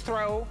this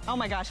throw. Oh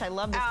my gosh, I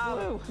love this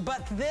blue.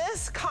 But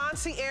this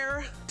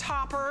concierge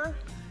topper,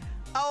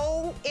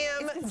 OMG.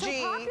 It's so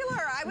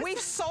popular. We've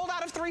sold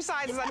out of 3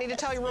 sizes, I need to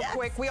tell you real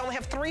quick. We only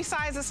have 3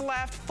 sizes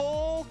left,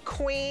 full,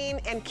 queen,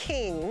 and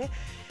king.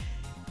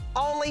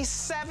 Only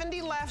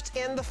 70 left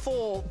in the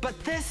full, but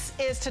this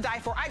is to die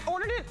for. I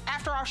ordered it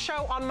after our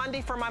show on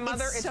Monday for my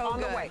mother. It's on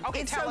the way.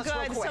 Okay, it's tell us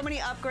real quick. So many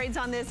upgrades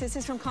on this. This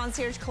is from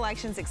Concierge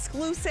Collections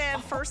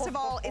exclusive. First of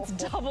all, it's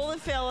double the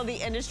fill of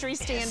the industry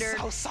standard.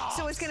 It's so soft.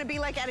 So it's gonna be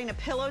like adding a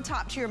pillow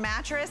top to your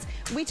mattress.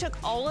 We took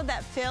all of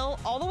that fill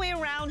all the way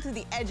around to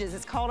the edges.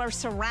 It's called our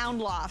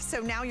surround loft. So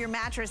now your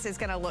mattress is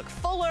gonna look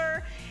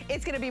fuller.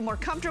 It's gonna be more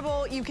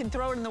comfortable. You can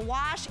throw it in the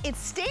wash. It's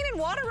stain and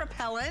water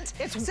repellent.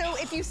 So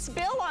if you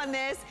spill on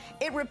this,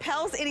 it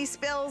repels any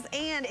spills,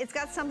 and it's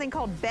got something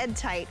called bed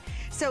tight.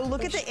 So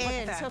look at the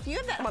end. So if you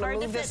have that hard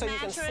to fit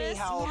mattress,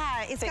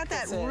 it's got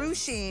that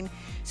ruching.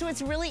 So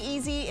it's really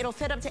easy. It'll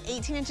fit up to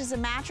 18 inches of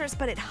mattress,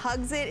 but it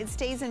hugs it. It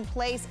stays in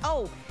place.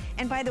 Oh,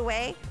 and by the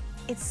way,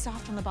 it's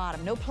soft on the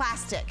bottom, no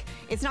plastic.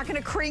 It's not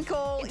gonna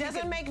crinkle. It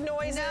doesn't make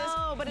noises.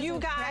 No, but you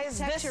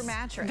guys, your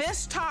mattress.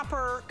 This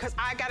topper, because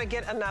I gotta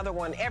get another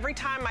one. Every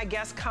time my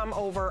guests come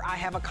over, I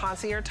have a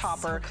concierge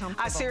topper. So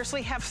I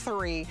seriously have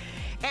 3.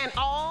 And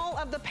all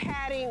of the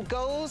padding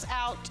goes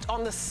out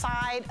on the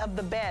side of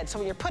the bed. So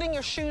when you're putting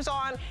your shoes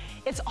on,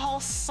 it's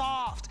all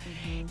soft.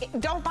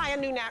 Don't buy a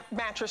new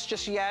mattress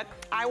just yet.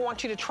 I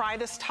want you to try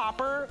this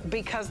topper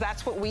because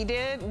that's what we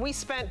did. We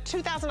spent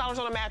 $2,000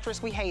 on a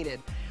mattress we hated.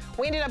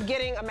 We ended up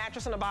getting a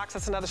mattress in a box.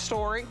 That's another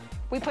story.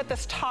 We put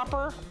this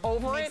topper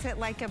over it. Makes it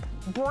like a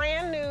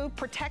brand new,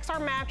 protects our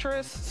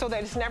mattress so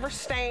that it's never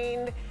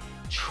stained.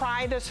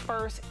 Try this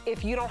first.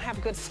 If you don't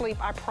have good sleep,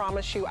 I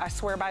promise you, I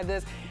swear by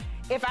this.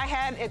 If I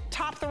had a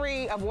top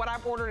 3 of what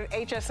I've ordered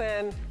at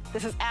HSN,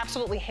 this is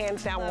absolutely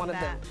hands down one of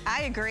them.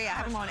 I agree. I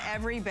have them on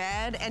every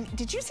bed. And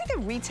did you see the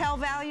retail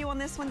value on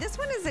this one? This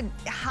one is a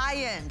high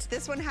end.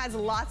 This one has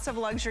lots of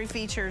luxury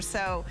features.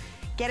 So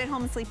get it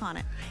home and sleep on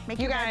it. Make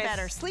your bed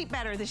better. Sleep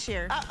better this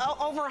year.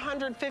 Over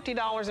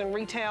 $150 in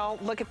retail.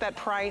 Look at that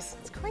price.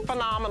 It's crazy.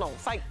 Phenomenal.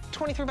 It's like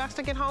 $23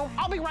 to get home.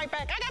 I'll be right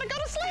back. I gotta go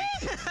to sleep.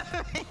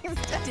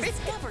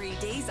 Discovery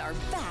Days are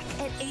back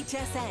at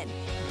HSN.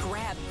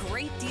 Grab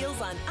great deals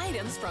on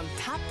items from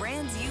top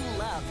brands you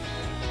love.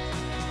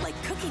 Like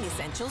cooking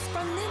essentials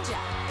from Ninja,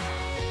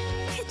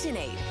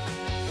 KitchenAid,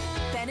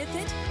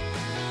 Benefit,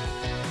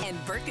 and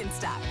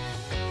Birkenstock.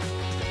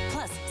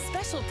 Plus,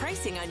 special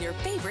pricing on your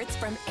favorites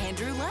from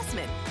Andrew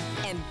Lessman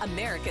and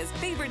America's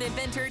favorite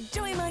inventor,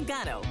 Joy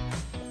Mangano.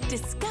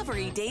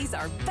 Discovery Days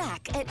are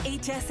back at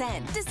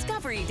HSN.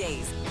 Discovery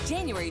Days,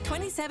 January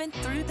 27th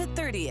through the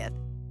 30th.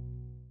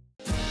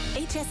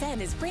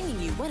 HSN is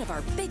bringing you one of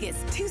our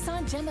biggest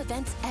Tucson Gem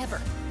events ever,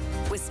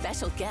 with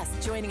special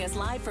guests joining us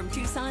live from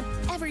Tucson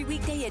every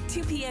weekday at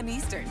 2 p.m.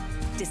 Eastern.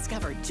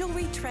 Discover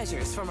jewelry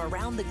treasures from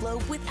around the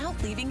globe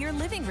without leaving your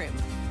living room,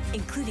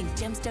 including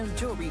gemstone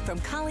jewelry from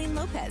Colleen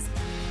Lopez,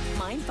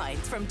 Mind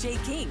Finds from Jay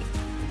King,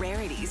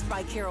 Rarities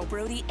by Carol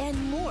Brody, and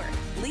more,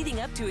 leading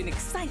up to an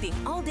exciting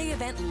all-day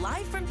event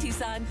live from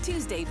Tucson,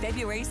 Tuesday,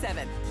 February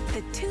 7th.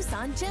 The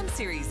Tucson Gem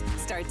Series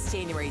starts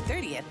January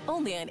 30th,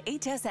 only on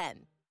HSN.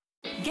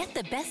 Get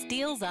the best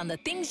deals on the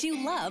things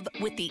you love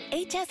with the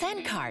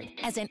HSN card.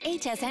 As an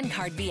HSN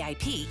card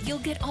VIP, you'll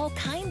get all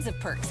kinds of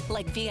perks,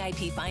 like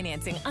VIP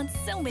financing on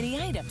so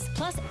many items,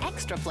 plus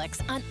extra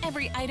flex on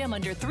every item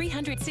under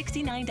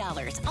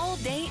 $369 all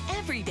day,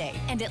 every day,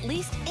 and at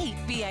least 8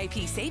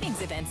 VIP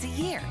savings events a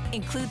year.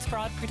 Includes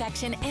fraud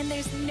protection, and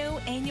there's no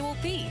annual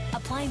fee.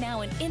 Apply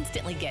now and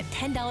instantly get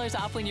 $10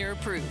 off when you're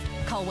approved.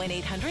 Call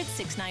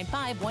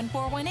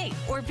 1-800-695-1418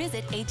 or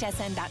visit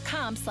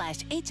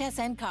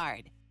hsn.com/HSN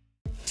card.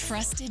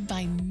 Trusted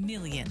by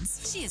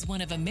millions, she is one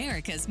of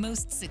America's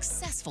most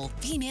successful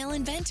female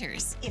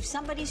inventors. If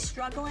somebody's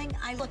struggling,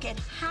 I look at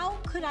how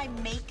could I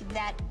make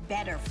that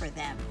better for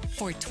them.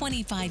 For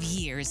 25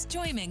 years,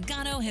 Joy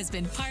Mangano has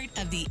been part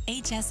of the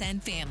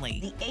HSN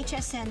family. The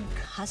HSN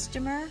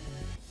customer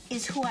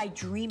is who I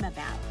dream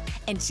about.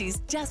 And she's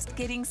just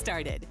getting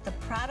started. The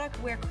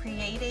product we're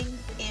creating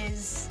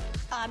is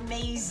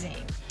amazing.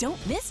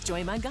 Don't miss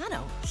Joy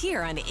Mangano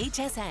here on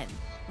HSN.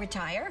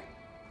 Retire?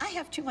 I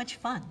have too much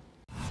fun.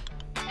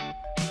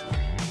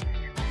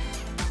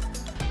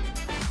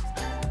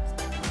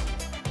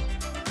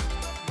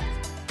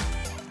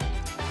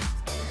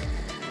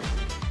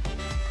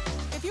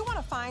 If you want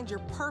to find your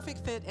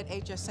perfect fit at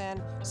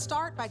HSN,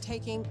 start by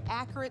taking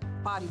accurate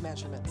body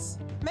measurements.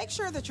 Make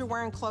sure that you're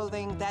wearing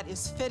clothing that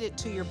is fitted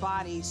to your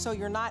body so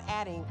you're not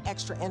adding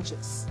extra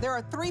inches. There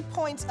are 3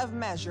 points of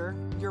measure: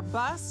 your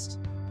bust,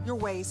 your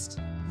waist,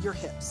 your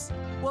hips.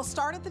 We'll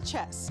start at the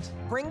chest.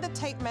 Bring the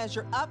tape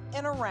measure up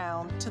and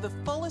around to the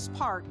fullest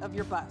part of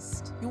your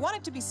bust. You want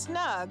it to be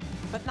snug,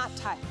 but not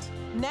tight.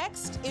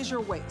 Next is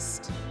your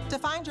waist. To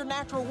find your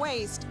natural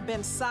waist,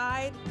 bend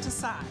side to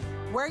side.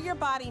 Where your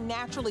body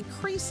naturally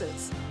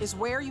creases is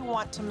where you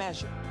want to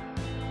measure.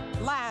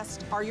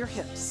 Last are your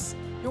hips.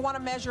 You'll want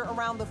to measure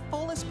around the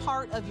fullest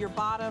part of your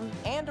bottom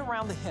and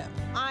around the hip.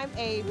 I'm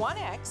a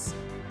 1X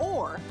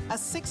or a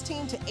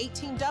 16 to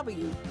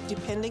 18W,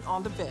 depending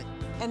on the fit.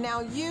 And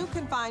now you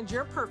can find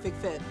your perfect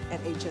fit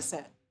at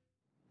HSN.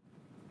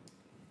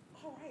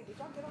 All right, did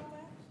y'all get all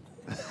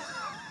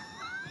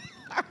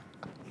that?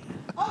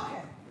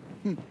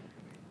 Okay.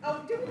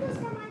 Oh, did we lose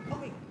my mic? Oh,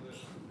 wait.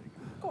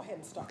 Go ahead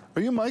and start.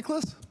 Are you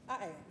micless?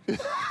 I am.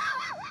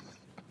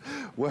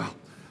 Well,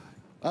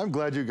 I'm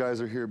glad you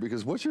guys are here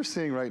because what you're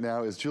seeing right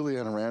now is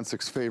Juliana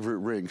Rancic's favorite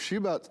ring. She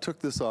about took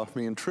this off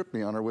me and tripped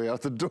me on her way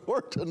out the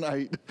door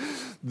tonight.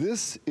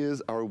 This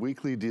is our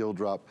weekly deal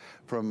drop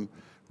from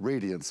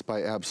Radiance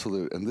by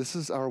Absolute, and this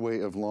is our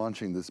way of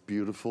launching this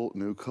beautiful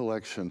new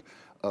collection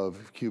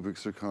of cubic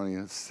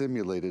zirconia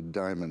simulated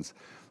diamonds.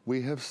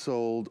 We have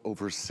sold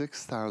over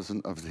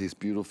 6,000 of these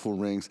beautiful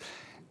rings,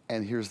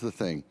 and here's the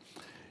thing.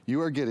 You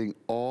are getting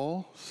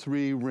all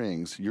 3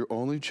 rings. You're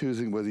only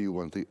choosing whether you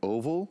want the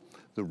oval,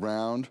 the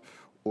round,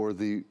 or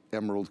the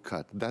emerald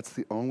cut. That's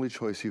the only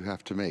choice you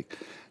have to make.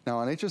 Now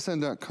on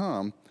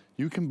hsn.com,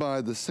 you can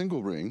buy the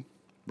single ring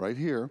right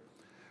here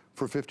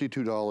for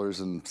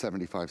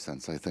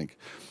 $52.75, I think.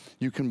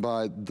 You can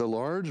buy the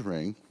large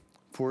ring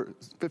for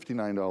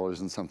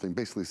 $59 and something,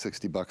 basically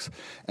 60 bucks.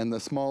 And the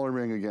smaller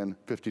ring, again,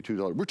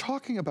 $52. We're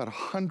talking about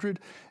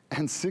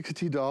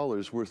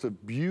 $160 worth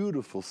of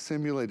beautiful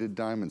simulated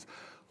diamonds.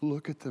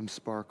 Look at them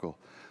sparkle.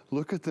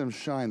 Look at them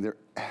shine. They're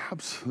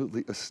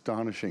absolutely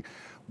astonishing.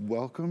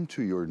 Welcome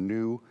to your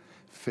new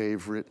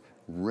favorite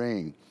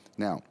ring.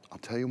 Now, I'll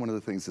tell you one of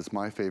the things that's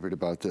my favorite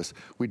about this.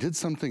 We did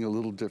something a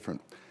little different.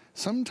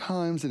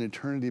 Sometimes an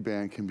eternity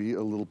band can be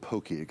a little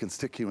pokey. It can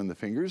stick you in the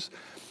fingers.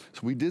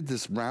 So we did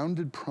this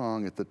rounded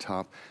prong at the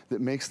top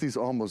that makes these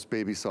almost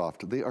baby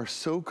soft. They are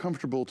so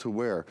comfortable to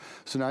wear.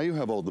 So now you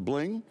have all the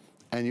bling,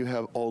 and you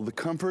have all the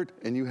comfort,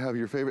 and you have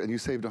your favorite, and you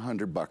saved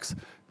 $100.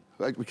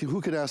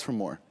 Who could ask for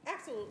more?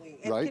 Absolutely.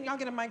 And right? Can y'all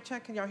get a mic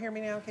check? Can y'all hear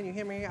me now? Can you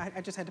hear me?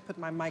 I just had to put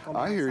my mic on.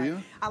 I hear side.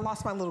 you. I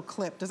lost my little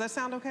clip. Does that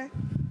sound okay?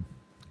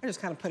 I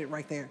just kind of put it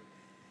right there.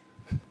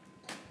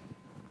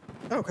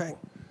 Okay.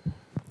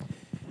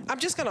 I'm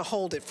just gonna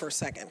hold it for a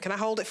second. Can I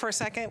hold it for a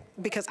second?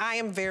 Because I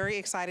am very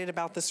excited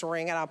about this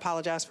ring, and I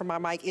apologize for my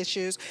mic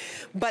issues.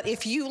 But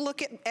if you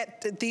look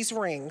at these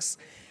rings,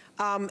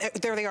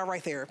 there they are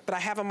right there, but I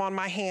have them on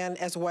my hand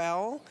as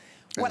well.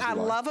 What I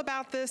love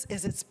about this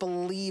is it's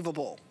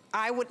believable.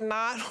 I would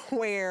not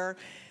wear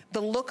the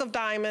look of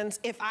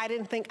diamonds if I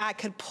didn't think I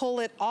could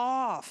pull it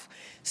off.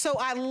 So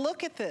I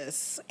look at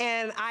this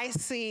and I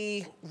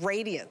see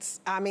radiance.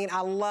 I mean, I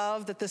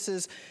love that this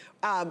is,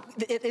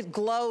 it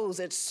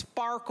glows, it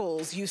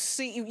sparkles. You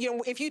see, you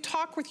know, if you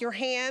talk with your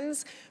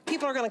hands,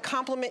 people are gonna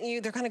compliment you,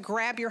 they're gonna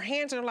grab your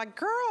hands and they're like,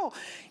 girl,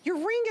 your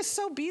ring is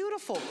so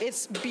beautiful.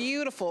 It's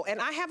beautiful.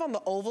 And I have on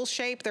the oval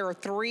shape, there are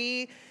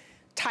 3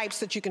 types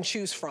that you can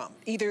choose from.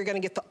 Either you're gonna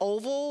get the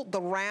oval, the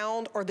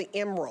round, or the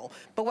emerald.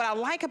 But what I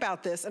like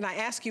about this, and I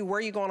ask you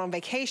where you're going on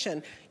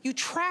vacation, you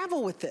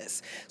travel with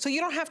this. So you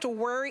don't have to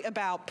worry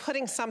about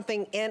putting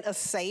something in a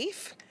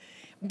safe.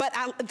 But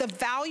the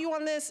value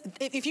on this,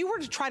 if you were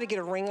to try to get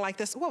a ring like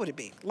this, what would it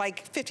be?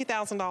 Like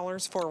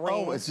 $50,000 for a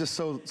ring? Oh, it's just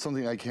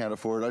something I can't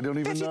afford. I don't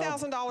even know.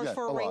 $50,000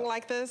 for a ring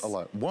like this? A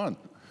lot. One.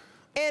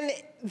 And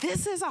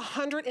this is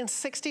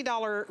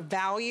 $160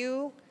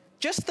 value.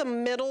 Just the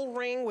middle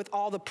ring with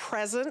all the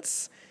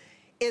presents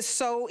is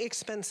so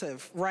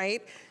expensive,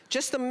 right?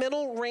 Just the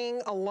middle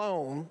ring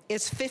alone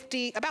is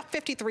about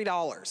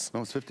 $53.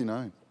 No, it's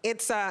 $59.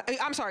 It's,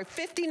 I'm sorry,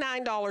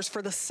 $59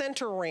 for the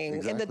center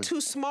ring, and the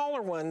 2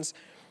 smaller ones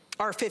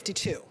are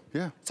 $52.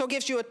 Yeah. So it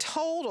gives you a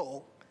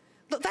total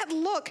That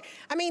look,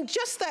 I mean,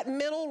 just that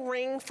middle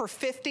ring for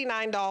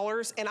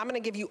 $59, and I'm gonna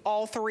give you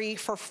all three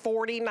for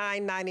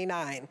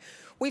 $49.99.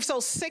 We've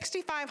sold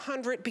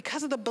 6,500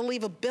 because of the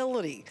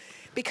believability,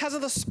 because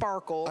of the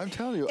sparkle. I'm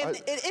telling you.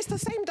 And it's the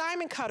same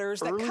diamond cutters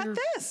that cut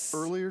this.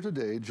 Earlier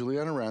today,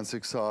 Juliana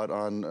Rancic saw it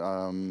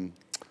on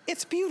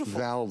it's beautiful.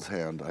 Val's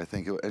hand, I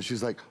think, and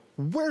she's like,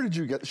 where did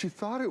you get, she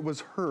thought it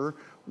was her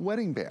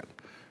wedding band.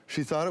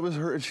 She thought it was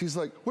her, and she's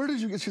like, where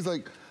did you get, she's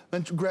like,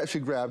 then she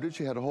grabbed it,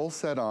 she had a whole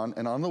set on,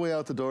 and on the way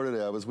out the door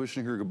today, I was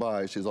wishing her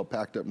goodbye. She's all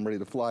packed up and ready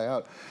to fly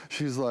out.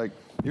 She's like,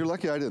 you're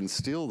lucky I didn't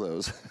steal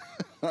those.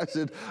 I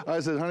said,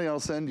 honey, I'll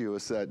send you a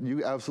set.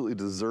 You absolutely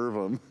deserve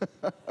them.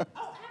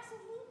 Oh,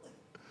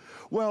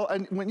 well,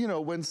 and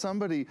when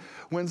somebody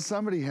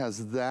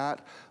has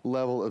that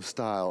level of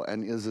style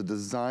and is a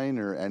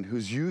designer and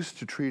who's used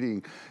to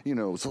treating,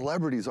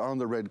 celebrities on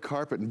the red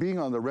carpet and being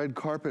on the red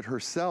carpet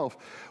herself,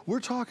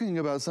 we're talking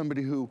about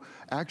somebody who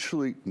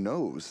actually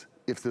knows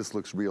if this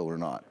looks real or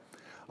not.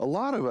 A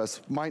lot of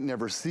us might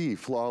never see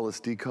flawless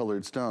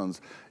decolored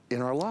stones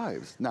in our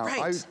lives. Now,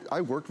 right.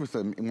 I worked with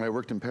them when I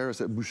worked in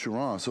Paris at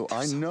Boucheron, so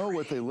I know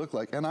what they look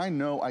like, and I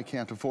know I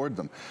can't afford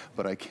them,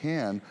 but I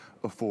can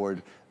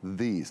afford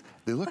these.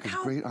 They look as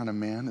great on a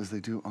man as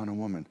they do on a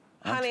woman.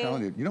 Honey, I'm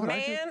telling you, what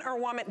man or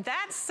woman,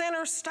 that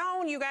center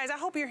stone, you guys, I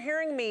hope you're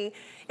hearing me,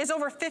 is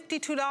over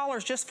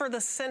 $52 just for the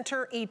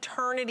center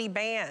eternity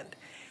band.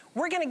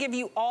 We're gonna give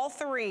you all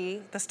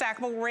three, the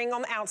stackable ring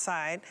on the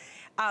outside,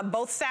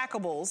 both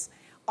stackables,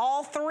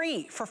 all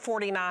three for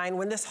 $49,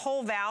 when this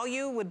whole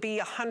value would be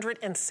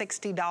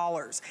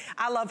 $160.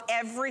 I love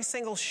every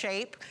single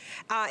shape,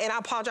 and I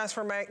apologize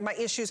for my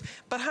issues,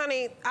 but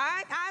honey,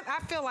 I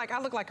feel like I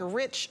look like a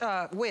rich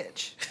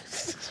witch.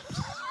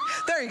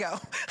 There you go.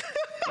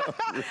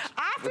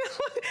 I feel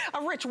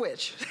like a rich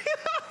witch.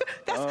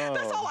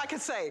 That's all I can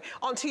say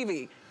on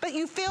TV. But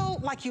you feel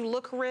like you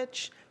look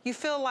rich. You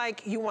feel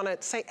like you want to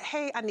say,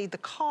 hey, I need the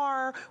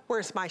car.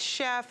 Where's my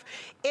chef?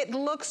 It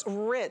looks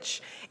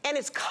rich and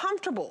it's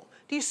comfortable.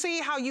 Do you see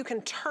how you can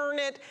turn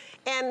it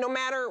and no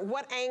matter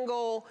what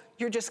angle,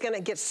 you're just going to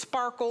get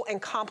sparkle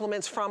and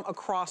compliments from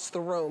across the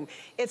room.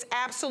 It's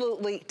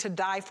absolutely to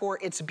die for.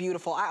 It's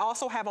beautiful. I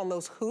also have on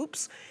those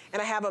hoops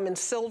and I have them in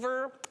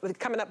silver,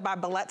 coming up by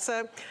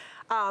Bellezza.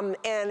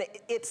 And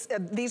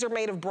these are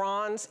made of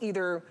bronze,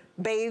 either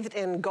bathed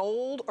in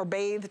gold or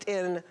bathed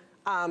in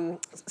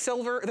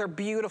silver. They're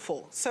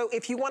beautiful. So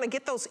if you want to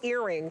get those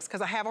earrings,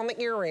 because I have on the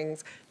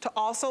earrings, to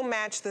also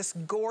match this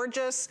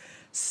gorgeous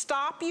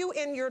stop you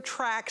in your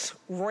tracks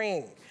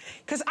ring.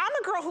 Because I'm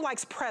a girl who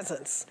likes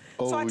presents.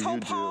 So I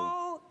told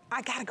Paul,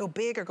 I gotta go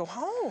big or go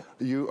home.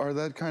 You are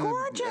that kind of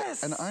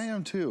gorgeous. And I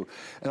am too.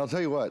 And I'll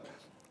tell you what,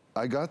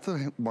 I got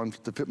the one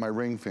to fit my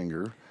ring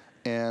finger,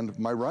 and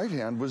my right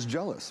hand was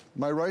jealous.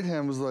 My right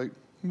hand was like,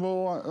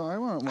 well, I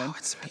want one. Oh,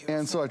 it's beautiful.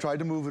 And so I tried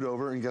to move it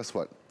over, and guess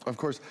what? Of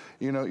course,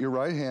 your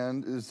right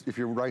hand is, if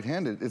you're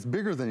right-handed, it's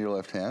bigger than your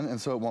left hand, and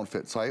so it won't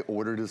fit. So I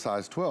ordered a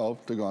size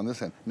 12 to go on this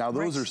hand. Now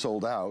those are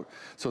sold out,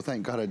 so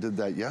thank God I did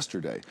that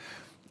yesterday.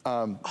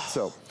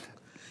 So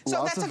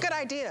that's a good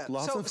idea.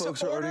 Lots of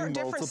folks are ordering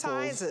different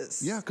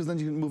sizes. Yeah, because then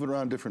you can move it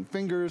around different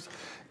fingers,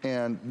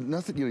 and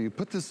nothing. You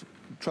put this.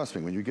 Trust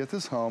me, when you get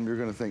this home, you're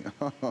going to think,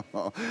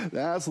 oh,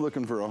 that's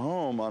looking for a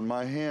home on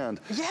my hand.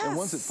 Yes. And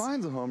once it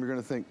finds a home, you're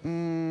going to think,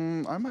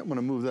 I might want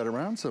to move that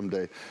around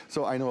someday.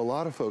 So I know a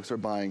lot of folks are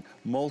buying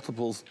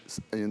multiples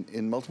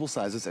in multiple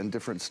sizes and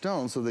different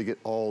stones, so they get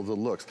all the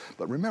looks.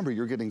 But remember,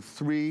 you're getting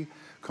 3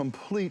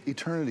 complete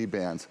eternity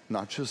bands,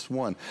 not just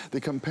one. They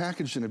come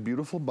packaged in a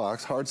beautiful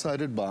box,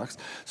 hard-sided box.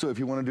 So if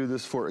you want to do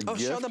this for a gift. Oh,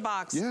 show the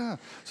box. Yeah.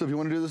 So if you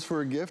want to do this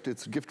for a gift,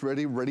 it's gift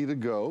ready, ready to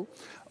go.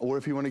 Or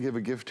if you want to give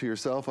a gift to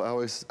yourself, I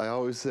always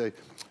say,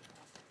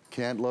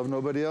 can't love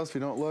nobody else if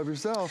you don't love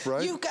yourself,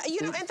 right? You've got,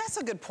 and that's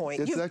a good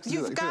point.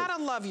 You've got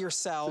to love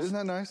yourself. Isn't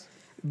that nice?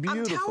 Beautiful.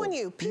 I'm telling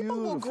you, people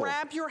will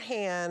grab your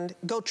hand,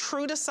 go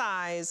true to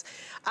size.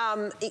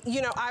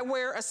 I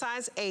wear a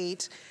size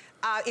 8.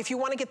 If you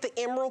want to get the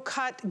emerald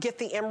cut, get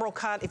the emerald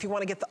cut. If you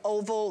want to get the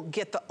oval,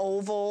 get the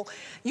oval.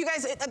 You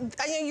guys,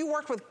 you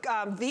worked with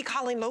the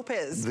Colleen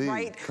Lopez,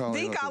 right?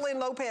 The Colleen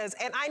Lopez.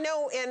 And I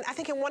know, I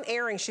think in one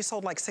airing, she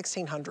sold like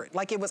 1,600.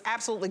 Like, it was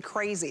absolutely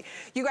crazy.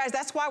 You guys,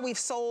 that's why we've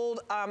sold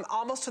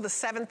almost to the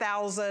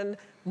 7,000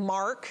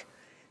 mark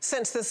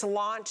since this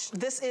launch.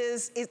 This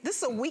is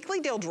a weekly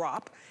deal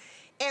drop.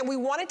 And we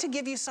wanted to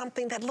give you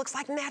something that looks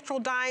like natural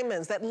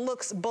diamonds, that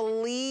looks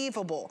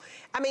believable.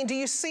 I mean, do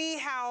you see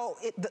how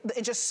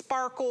it just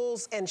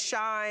sparkles and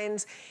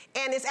shines?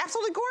 And it's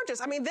absolutely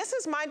gorgeous. I mean, this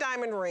is my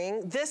diamond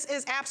ring. This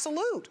is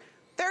absolute.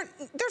 There's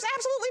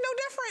absolutely no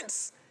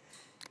difference.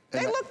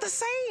 They look the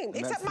same,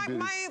 except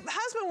my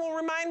husband will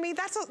remind me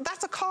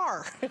that's a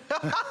car.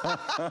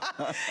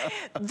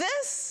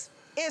 This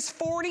is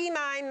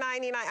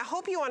 $49.99. I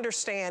hope you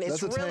understand.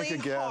 It's really hard. That's a tank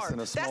of gas in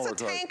a smaller car.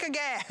 That's a tank of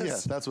gas.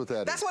 Yes, that's what that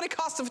is. That's what it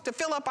costs to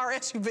fill up our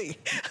SUV.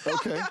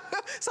 Okay.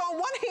 So on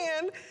one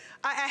hand,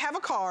 I have a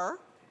car,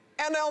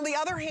 And on the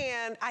other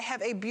hand, I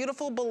have a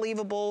beautiful,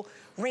 believable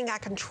ring I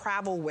can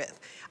travel with.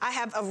 I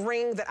have a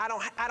ring that I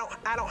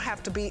don't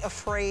have to be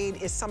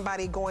afraid is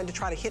somebody going to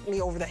try to hit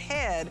me over the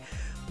head,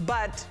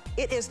 but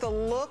it is the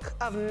look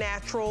of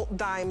natural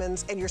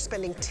diamonds, and you're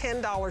spending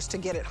 $10 to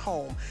get it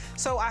home.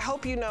 So I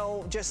hope you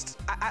know,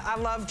 I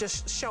love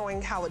just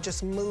showing how it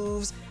just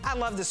moves. I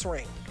love this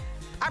ring.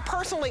 I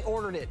personally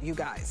ordered it, you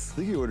guys. I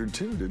think you ordered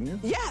 2, didn't you?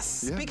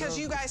 Yes, yeah, because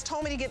you guys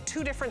told me to get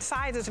 2 different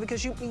sizes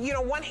because you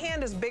know, one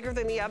hand is bigger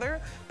than the other,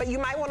 but you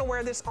might want to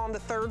wear this on the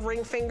 3rd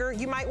ring finger.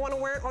 You might want to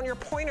wear it on your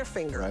pointer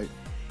finger. Right.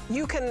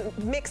 You can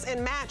mix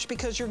and match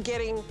because you're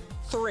getting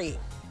 3.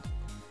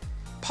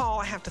 Paul,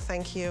 I have to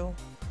thank you.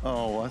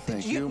 Oh, well,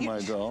 thank you,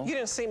 my doll. You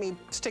didn't see me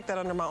stick that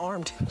under my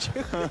arm, did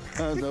you?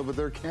 No, but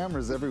there are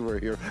cameras everywhere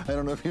here. I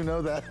don't know if you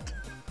know that.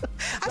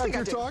 I think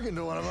you're talking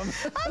to one of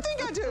them. I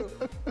think I do.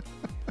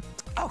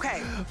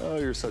 Okay. Oh,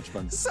 you're such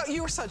fun. So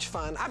you were such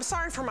fun. I'm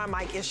sorry for my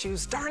mic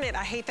issues. Darn it,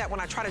 I hate that when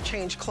I try to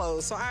change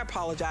clothes, so I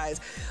apologize.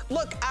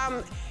 Look,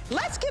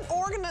 let's get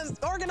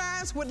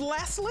organized with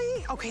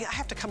Leslie. Okay, I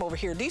have to come over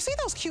here. Do you see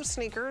those cute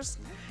sneakers?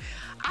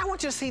 I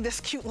want you to see this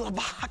cute little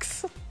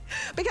box.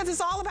 Because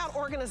it's all about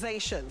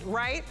organization,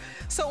 right?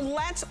 So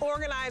Let's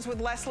Organize with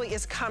Leslie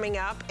is coming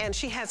up, and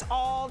she has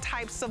all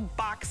types of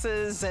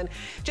boxes and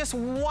just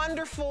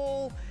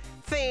wonderful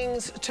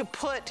things to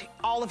put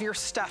all of your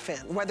stuff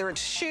in, whether it's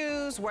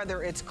shoes,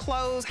 whether it's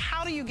clothes.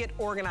 How do you get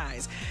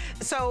organized?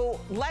 So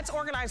Let's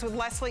Organize with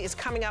Leslie is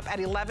coming up at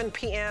 11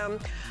 p.m.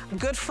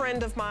 Good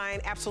friend of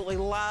mine, absolutely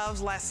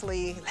loves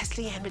Leslie.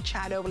 Leslie Ann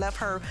Machado, love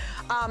her.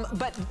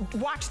 But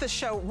watch the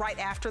show right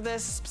after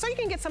this so you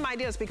can get some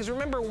ideas, because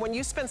remember, when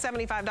you spend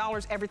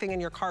 $75, everything in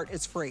your cart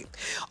is free.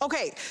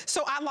 Okay,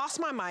 so I lost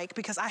my mic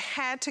because I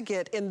had to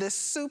get in this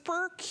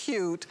super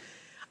cute,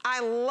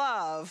 I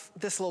love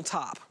this little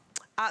top.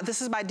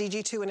 This is by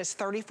DG2 and it's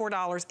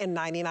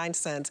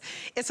 $34.99.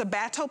 It's a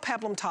bateau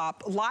peplum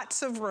top,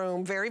 lots of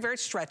room, very, very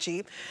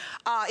stretchy.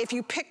 If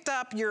you picked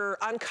up your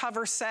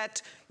Uncover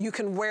set, you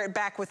can wear it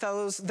back with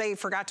those. They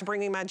forgot to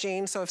bring me my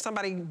jeans, so if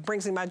somebody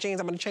brings me my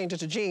jeans, I'm gonna change it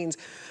to jeans.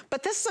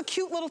 But this is a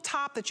cute little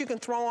top that you can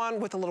throw on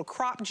with a little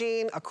crop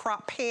jean, a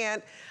crop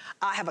pant.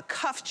 I have a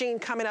cuff jean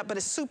coming up, but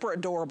it's super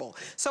adorable.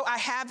 So I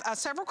have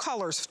several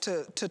colors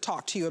to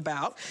talk to you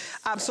about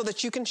so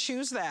that you can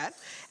choose that.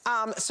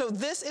 So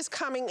this is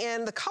coming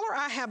in, the color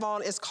I have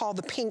on is called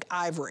the Pink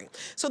Ivory.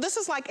 So this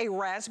is like a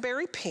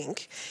raspberry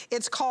pink.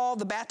 It's called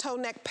the Bateau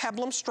Neck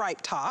Peplum Stripe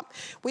Top.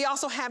 We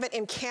also have it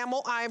in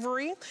Camel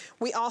Ivory.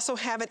 We also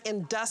have it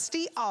in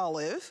Dusty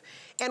Olive.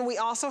 And we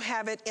also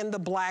have it in the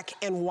black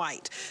and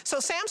white. So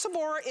Sam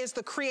Sabora is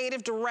the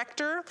creative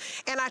director,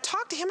 and I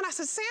talked to him and I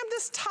said, Sam,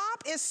 this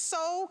top is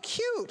so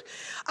cute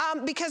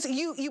because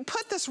you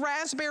put this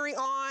raspberry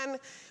on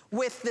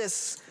with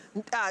this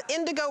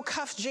indigo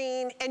cuff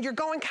jean, and you're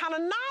going kind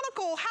of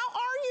nautical. How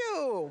are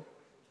you?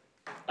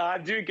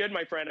 I'm doing good,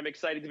 my friend. I'm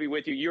excited to be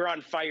with you. You're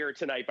on fire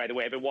tonight, by the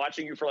way. I've been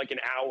watching you for like an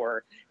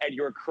hour, and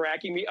you're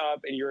cracking me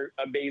up, and you're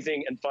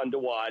amazing and fun to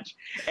watch.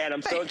 And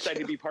I'm so excited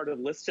to be part of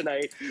the list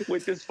tonight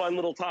with this fun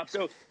little top.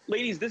 So,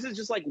 ladies, this is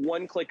just like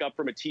one click up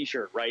from a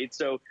t-shirt, right?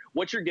 So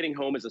what you're getting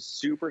home is a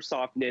super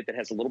soft knit that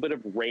has a little bit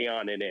of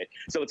rayon in it.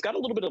 So it's got a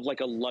little bit of like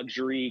a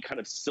luxury kind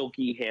of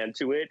silky hand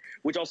to it,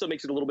 which also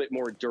makes it a little bit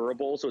more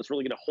durable. So it's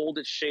really going to hold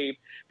its shape,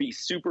 be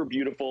super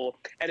beautiful.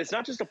 And it's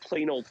not just a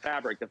plain old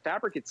fabric. The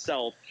fabric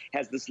itself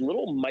has this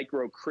little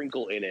micro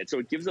crinkle in it. So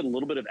it gives it a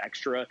little bit of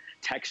extra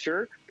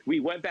texture. We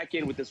went back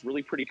in with this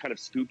really pretty kind of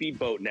scoopy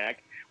boat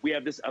neck. We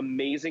have this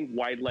amazing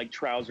wide leg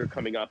trouser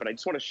coming up. And I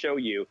just want to show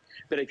you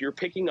that if you're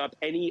picking up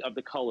any of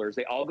the colors,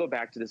 they all go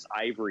back to this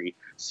ivory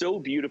so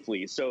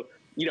beautifully. So,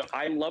 you know,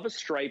 I love a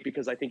stripe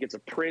because I think it's a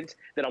print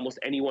that almost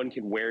anyone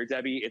can wear,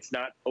 Debbie. It's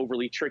not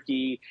overly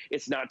tricky.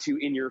 It's not too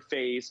in your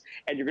face.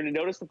 And you're going to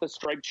notice that the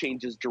stripe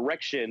changes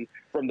direction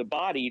from the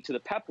body to the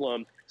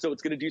peplum. So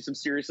it's going to do some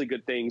seriously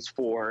good things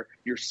for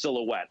your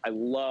silhouette. I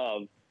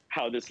love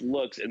how this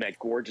looks in that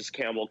gorgeous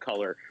camel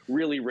color,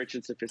 really rich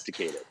and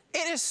sophisticated.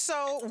 It is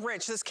so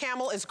rich. This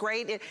camel is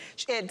great.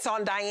 It's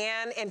on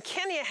Diane, and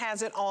Kenya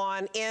has it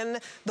on in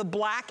the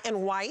black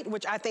and white,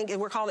 which I think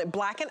we're calling it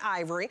black and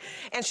ivory.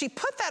 And she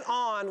put that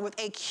on with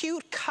a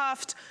cute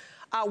cuffed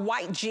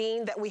white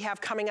jean that we have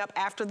coming up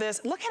after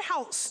this. Look at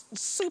how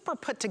super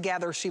put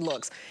together she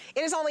looks.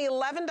 It is only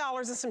 $11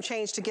 and some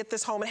change to get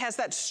this home. It has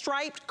that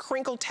striped,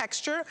 crinkled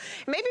texture.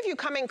 Maybe if you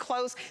come in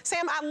close,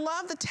 Sam, I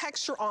love the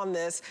texture on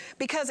this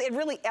because it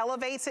really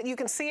elevates it. You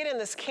can see it in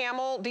this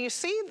camel. Do you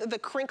see the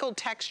crinkled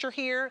texture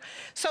here?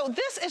 So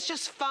this is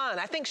just fun.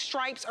 I think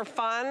stripes are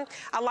fun.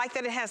 I like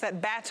that it has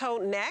that bateau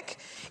neck.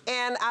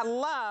 And I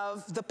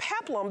love the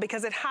peplum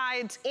because it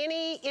hides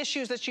any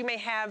issues that you may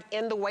have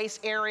in the waist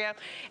area.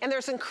 And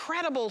there's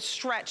incredible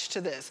stretch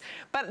to this.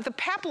 But the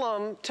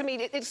peplum, to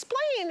me,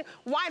 explain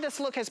why this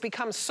look has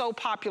become so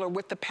popular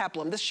with the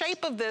peplum. The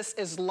shape of this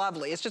is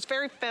lovely. It's just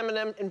very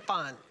feminine and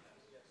fun.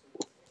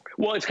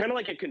 Well, it's kind of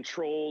like a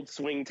controlled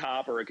swing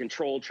top or a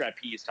controlled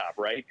trapeze top,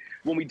 right?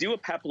 When we do a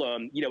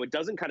peplum, you know, it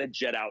doesn't kind of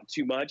jet out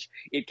too much.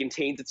 It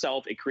contains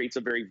itself. It creates a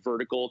very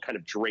vertical kind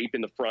of drape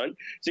in the front.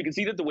 So you can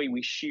see that the way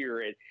we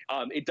shear it,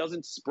 it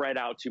doesn't spread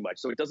out too much.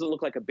 So it doesn't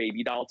look like a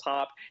baby doll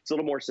top. It's a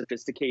little more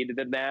sophisticated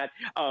than that.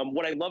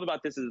 What I love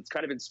about this is it's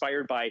kind of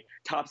inspired by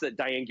tops that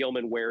Diane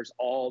Gilman wears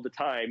all the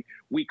time.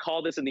 We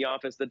call this in the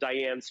office the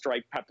Diane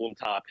Stripe Peplum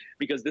top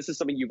because this is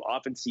something you've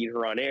often seen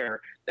her on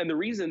air. And the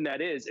reason that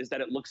is that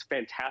it looks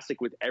fantastic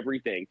with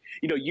everything.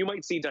 You know, you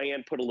might see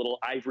Diane put a little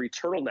ivory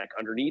turtleneck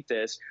underneath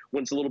this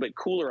when it's a little bit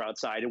cooler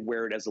outside and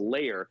wear it as a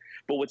layer.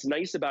 But what's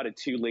nice about it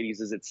too,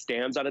 ladies, is it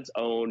stands on its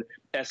own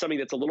as something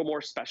that's a little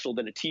more special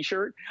than a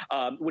t-shirt.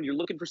 When you're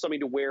looking for something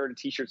to wear, a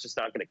t-shirt's just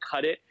not going to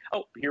cut it.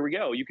 Oh, here we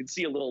go. You can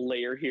see a little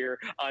layer here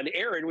on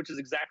Erin, which is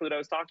exactly what I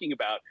was talking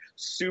about.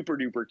 Super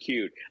duper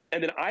cute.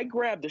 And then I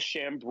grabbed the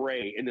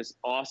chambray in this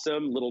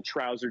awesome little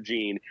trouser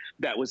jean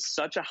that was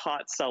such a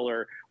hot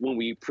seller when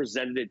we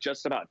presented it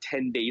just about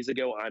 10 days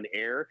ago on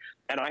air.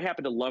 And I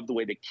happen to love the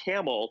way the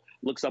camel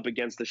looks up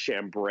against the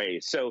chambray.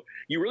 So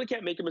you really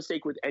can't make a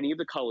mistake with any of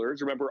the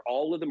colors. Remember,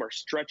 all of them are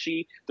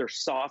stretchy. They're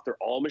soft. They're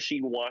all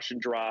machine wash and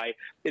dry.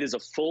 It is a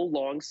full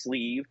long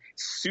sleeve,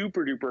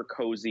 super duper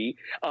cozy.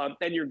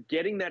 And you're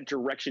getting that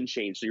direction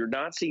change. So you're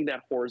not seeing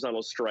that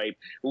horizontal stripe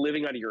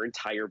living on your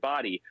entire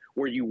body.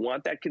 Where you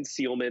want that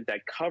concealment,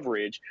 that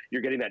coverage,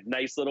 you're getting that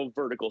nice little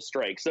vertical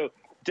strike. So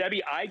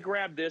Debbie, I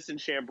grabbed this in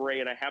chambray,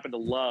 and I happen to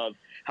love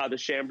how the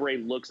chambray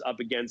looks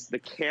up against the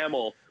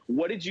camel.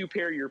 What did you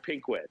pair your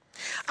pink with?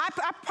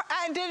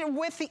 I did it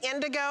with the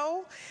indigo. I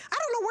don't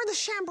know where the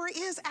chambray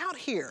is out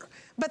here,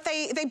 but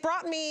they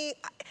brought me,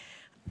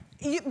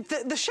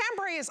 the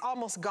chambray is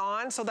almost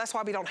gone, so that's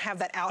why we don't have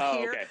that out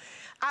here. Okay.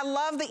 I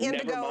love the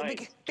indigo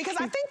because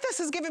I think this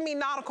is giving me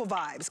nautical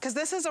vibes because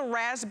this is a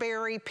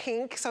raspberry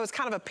pink, so it's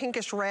kind of a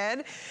pinkish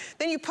red.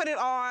 Then you put it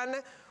on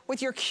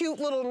with your cute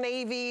little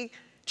navy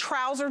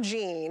trouser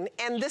jean,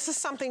 and this is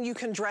something you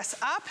can dress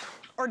up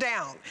or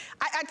down.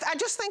 I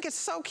just think it's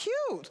so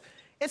cute.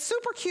 It's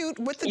super cute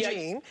with the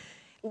jean.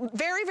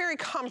 Very, very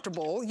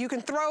comfortable. You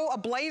can throw a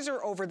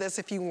blazer over this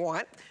if you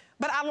want,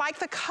 but I like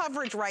the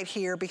coverage right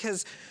here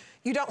because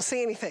you don't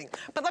see anything.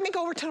 But let me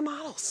go over to the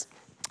models.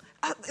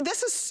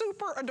 This is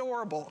super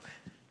adorable.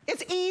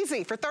 It's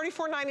easy for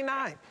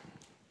 $34.99.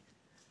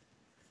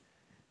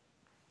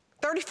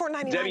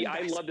 $34.99. Debbie,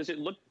 I love this.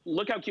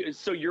 Look how cute.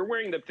 So you're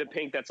wearing the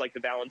pink that's like the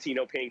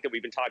Valentino pink that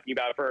we've been talking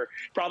about for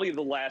probably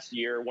the last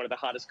year, one of the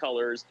hottest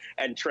colors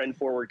and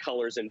trend-forward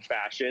colors in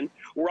fashion.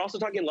 We're also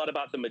talking a lot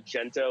about the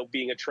magenta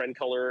being a trend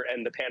color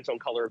and the Pantone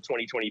color of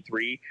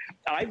 2023.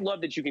 I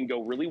love that you can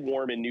go really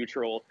warm and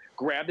neutral.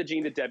 Grab the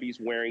jean that Debbie's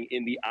wearing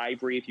in the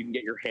ivory if you can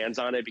get your hands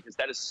on it because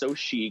that is so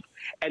chic.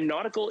 And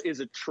nautical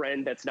is a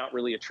trend that's not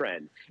really a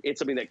trend. It's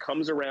something that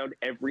comes around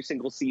every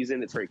single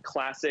season. It's very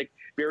classic,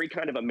 very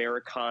kind of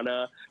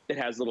Americana. It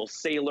has little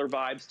sailor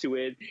vibes to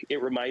it.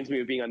 It reminds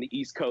me of being on the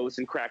East Coast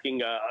and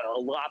cracking a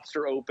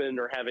lobster open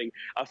or having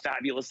a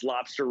fabulous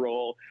lobster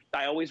roll.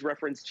 I always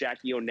reference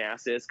Jackie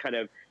Onassis, kind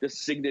of the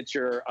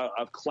signature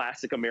of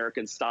classic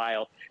American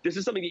style. This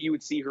is something that you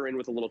would see her in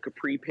with a little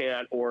capri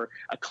pant or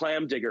a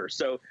clam digger.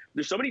 So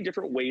there's so many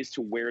different ways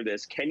to wear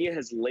this. Kenya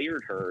has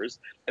layered hers,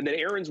 and then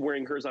Erin's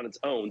wearing hers on its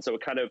own. So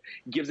it kind of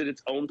gives it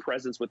its own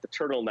presence with the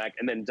turtleneck.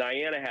 And then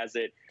Diana has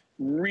it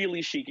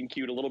really chic and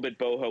cute, a little bit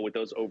boho with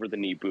those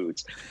over-the-knee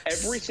boots.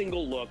 Every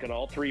single look on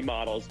all three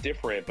models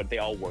different, but they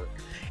all work.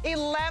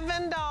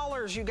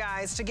 $11, you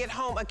guys, to get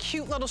home a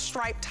cute little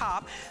striped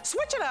top.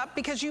 Switch it up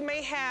because you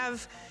may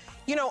have,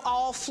 you know,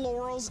 all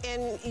florals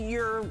in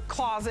your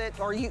closet,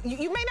 or you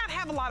may not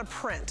have a lot of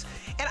print.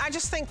 And I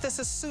just think this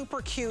is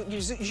super cute. You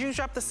zhuzh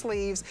up the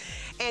sleeves,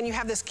 and you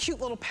have this cute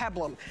little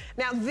peplum.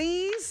 Now,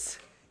 these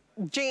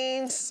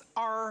jeans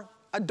are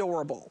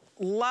adorable.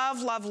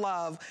 Love, love,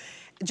 love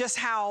just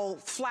how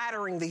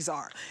flattering these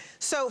are.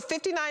 So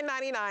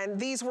 $59.99,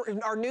 these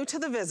are new to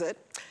the visit.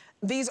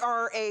 These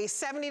are a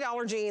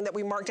 $70 jean that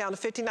we marked down to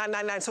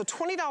 $59.99. So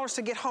 $20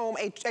 to get home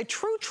a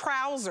true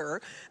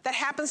trouser that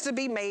happens to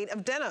be made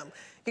of denim.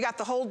 You got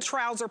the whole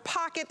trouser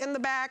pocket in the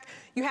back.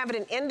 You have it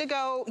in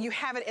indigo. You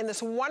have it in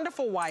this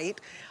wonderful white.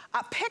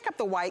 Pick up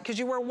the white because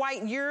you wear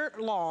white year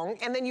long.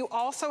 And then you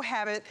also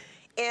have it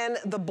in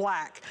the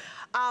black.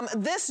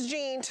 This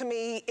jean to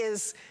me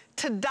is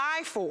to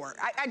die for.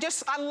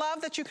 I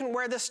love that you can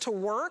wear this to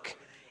work,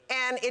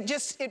 and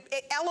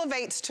it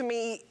elevates to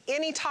me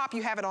any top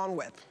you have it on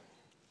with.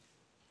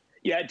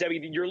 Yeah,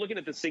 Debbie, you're looking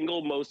at the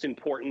single most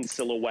important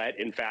silhouette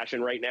in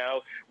fashion right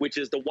now, which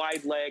is the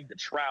wide leg, the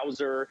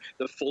trouser,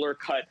 the fuller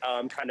cut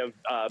kind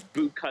of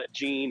boot cut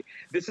jean.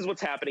 This is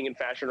what's happening in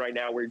fashion right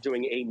now. We're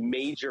doing a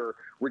major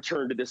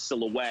return to this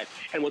silhouette.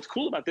 And what's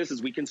cool about this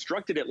is we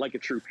constructed it like a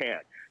true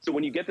pant. So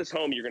when you get this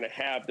home, you're going to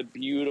have the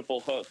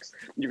beautiful hooks.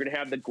 You're going to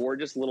have the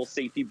gorgeous little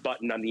safety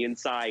button on the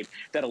inside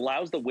that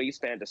allows the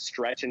waistband to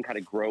stretch and kind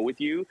of grow with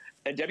you.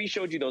 And Debbie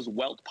showed you those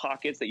welt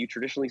pockets that you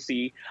traditionally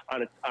see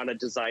on a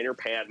designer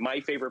pant. My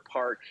favorite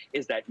part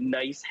is that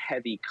nice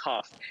heavy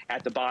cuff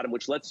at the bottom,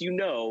 which lets you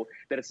know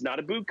that it's not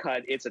a boot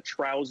cut, it's a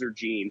trouser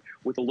jean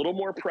with a little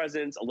more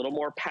presence, a little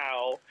more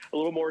pow, a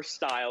little more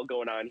style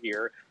going on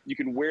here. You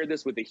can wear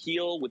this with a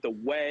heel, with a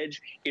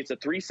wedge. It's a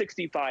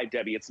 365,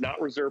 Debbie. It's not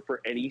reserved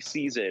for any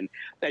season.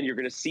 And you're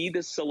going to see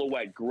this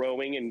silhouette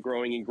growing and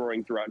growing and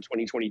growing throughout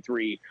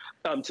 2023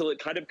 until it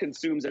kind of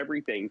consumes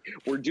everything.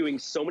 We're doing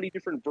so many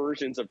different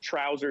versions of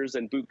trousers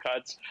and boot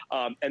cuts.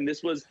 And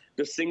this was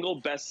the single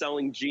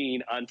best-selling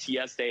jean on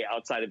TS Day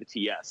outside of the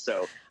TS.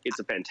 So it's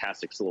a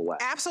fantastic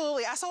silhouette.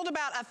 Absolutely. I sold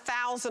about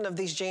 1,000 of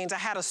these jeans. I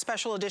had a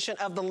special edition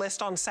of the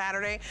list on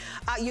Saturday.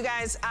 You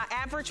guys,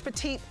 average,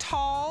 petite,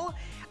 tall,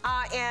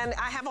 and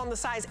I have on the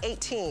size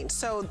 18.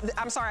 So,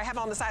 I'm sorry, I have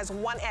on the size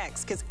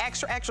 1X, because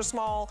extra, extra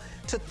small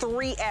to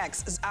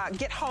 3X.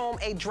 Get home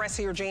a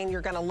dressier jean,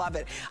 you're gonna love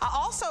it. I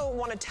also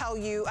wanna tell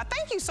you,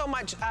 thank you so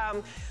much,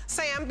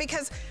 Sam,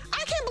 because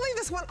I can't believe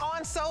this went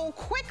on so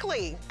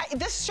quickly.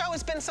 This show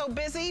has been so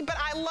busy, but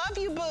I love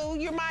you, boo.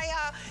 You're my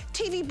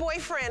TV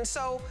boyfriend,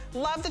 so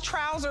love the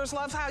trousers,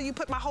 love how you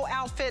put my whole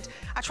outfit.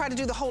 I try to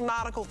do the whole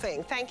nautical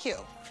thing. Thank you.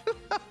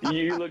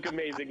 You look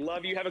amazing.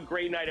 Love you. Have a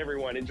great night,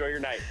 everyone. Enjoy your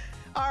night.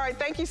 All right,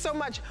 thank you so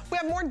much. We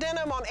have more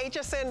denim on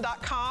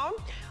hsn.com,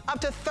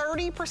 up to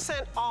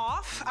 30%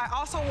 off. I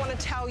also want to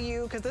tell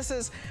you, because this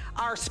is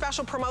our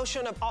special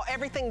promotion of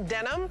everything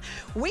denim,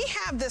 we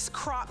have this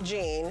crop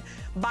jean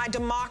by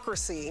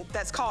Democracy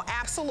that's called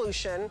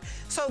Absolution,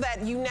 so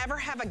that you never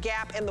have a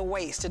gap in the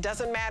waist. It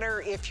doesn't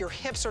matter if your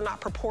hips are not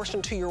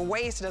proportioned to your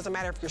waist. It doesn't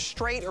matter if you're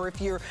straight or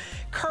if you're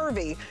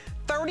curvy.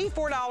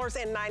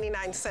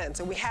 $34.99,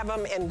 and we have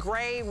them in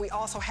gray. We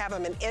also have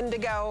them in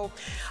indigo.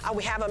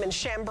 We have them in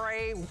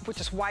chambray, which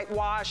is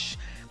whitewash,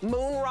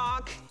 moon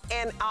rock,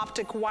 and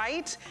optic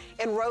white,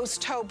 and rose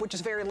taupe, which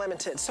is very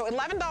limited. So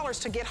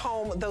 $11 to get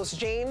home those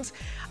jeans.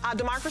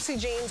 Democracy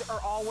jeans are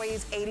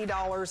always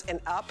 $80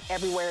 and up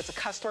everywhere. It's a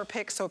customer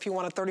pick, so if you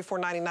want a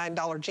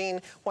 $34.99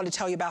 jean, wanted to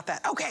tell you about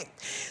that. Okay,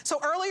 so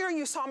earlier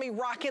you saw me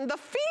rocking the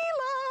Fila.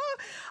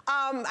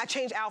 I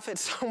changed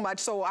outfits so much,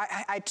 so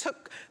I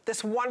took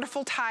this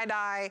wonderful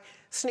tie-dye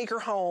sneaker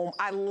home.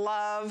 I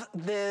love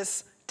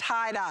this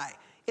tie-dye.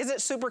 Isn't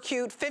it super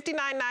cute?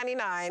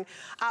 $59.99,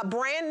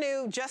 brand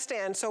new, just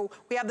in. So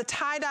we have the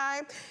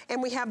tie-dye,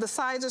 and we have the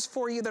sizes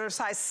for you that are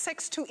size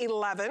 6 to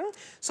 11.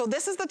 So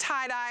this is the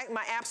tie-dye,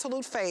 my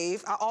absolute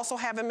fave. I also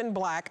have them in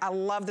black. I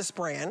love this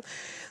brand.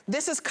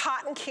 This is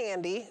Cotton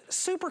Candy,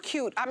 super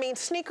cute. I mean,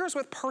 sneakers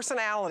with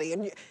personality.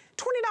 And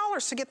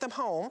 $20 to get them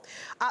home.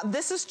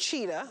 This is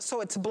Cheetah,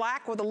 so it's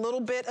black with a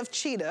little bit of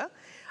cheetah.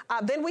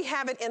 Then we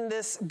have it in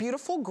this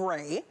beautiful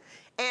gray.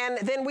 And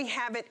then we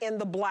have it in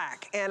the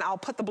black, and I'll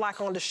put the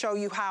black on to show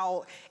you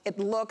how it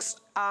looks.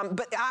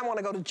 But I want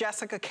to go to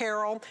Jessica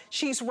Carroll.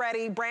 She's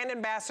ready, brand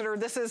ambassador.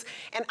 This is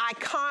an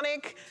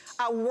iconic,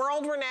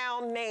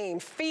 world-renowned name,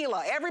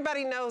 Fila.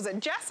 Everybody knows it.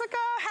 Jessica,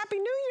 Happy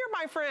New Year,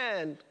 my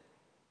friend.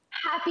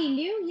 Happy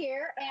New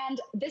Year,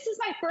 and this is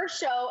my first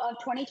show of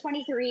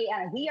 2023,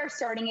 and we are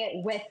starting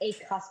it with a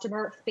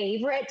customer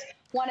favorite,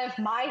 one of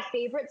my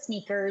favorite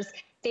sneakers.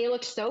 They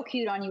looked so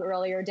cute on you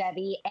earlier,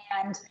 Debbie,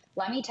 and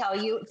let me tell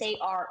you, they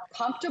are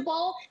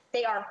comfortable,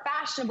 they are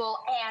fashionable,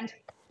 and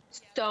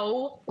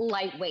so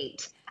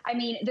lightweight. I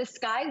mean, the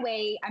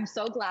Skyway, I'm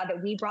so glad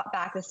that we brought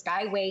back the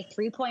Skyway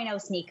 3.0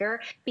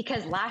 sneaker,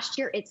 because last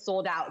year it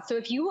sold out. So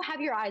if you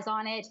have your eyes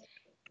on it,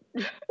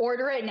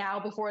 order it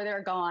now before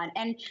they're gone.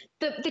 And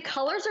the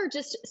colors are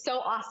just so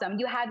awesome.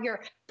 You have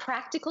your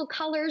practical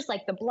colors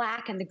like the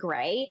black and the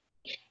gray.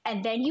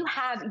 And then you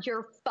have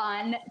your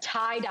fun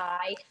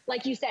tie-dye,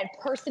 like you said,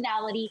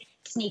 personality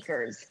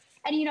sneakers.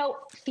 And, you know,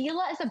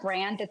 Fila is a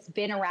brand that's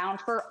been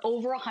around for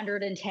over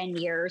 110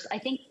 years, I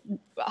think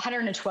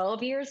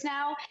 112 years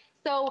now.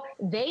 So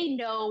they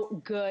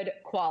know good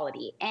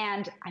quality.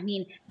 And, I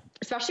mean,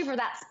 especially for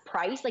that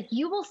price, like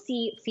you will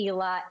see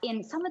Fila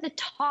in some of the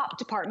top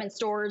department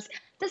stores.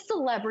 The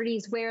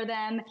celebrities wear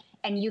them,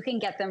 and you can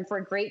get them for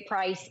a great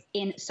price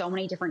in so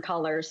many different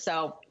colors.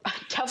 So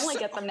definitely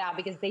get them now,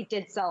 because they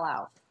did sell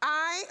out.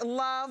 I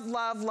love,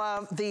 love,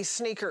 love these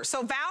sneakers.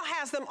 So Val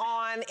has them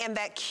on in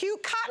that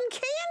cute cotton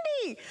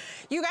candy.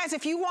 You guys,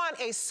 if you want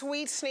a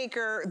sweet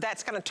sneaker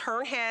that's gonna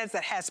turn heads,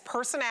 that has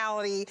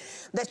personality,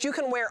 that you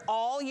can wear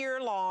all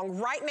year long.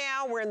 Right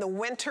now, we're in the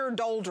winter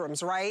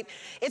doldrums, right?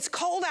 It's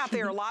cold out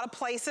there a lot of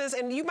places,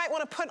 and you might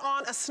wanna put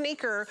on a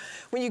sneaker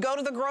when you go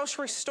to the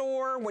grocery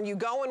store, when you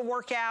go and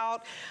work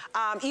out,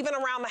 even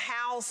around the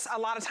house. A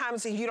lot of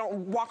times you don't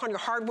walk on your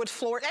hardwood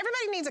floor.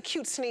 Everybody needs a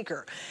cute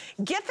sneaker.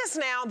 Get this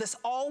now. This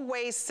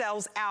always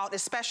sells out,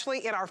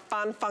 especially in our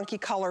fun, funky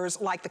colors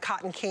like the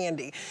cotton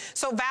candy.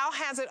 So Val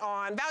has it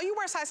on. Val, you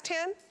wear size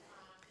 10?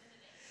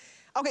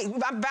 Okay,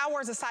 Val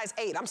wears a size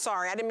 8. I'm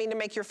sorry, I didn't mean to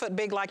make your foot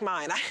big like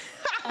mine.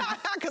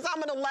 because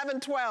I'm an 11,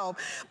 12.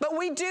 But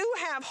we do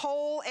have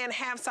whole and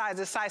half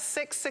sizes, size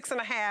 6,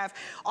 6.5,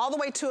 all the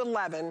way to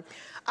 11.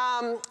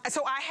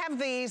 So I have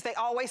these, they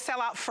always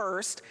sell out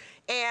first.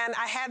 And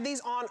I had these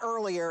on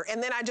earlier,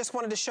 and then I just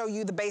wanted to show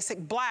you the basic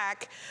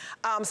black,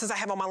 since I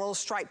have on my little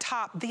striped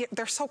top.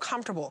 They're so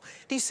comfortable.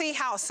 Do you see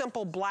how a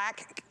simple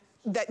black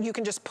that you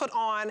can just put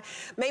on?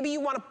 Maybe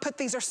you want to put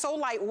these, they're so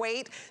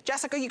lightweight.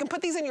 Jessica, you can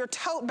put these in your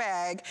tote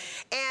bag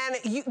and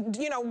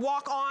you know,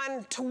 walk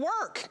on to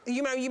work.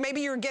 You know,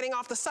 maybe you're getting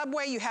off the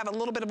subway, you have a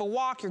little bit of a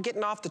walk, you're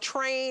getting off the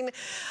train.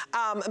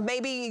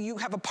 Maybe you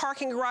have a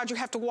parking garage you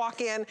have to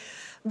walk in.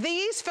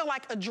 These feel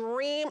like a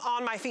dream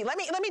on my feet. Let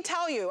me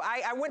tell you,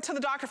 I went to the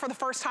doctor for the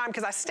first time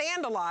because I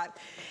stand a lot,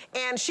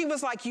 and she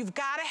was like, you've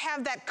got to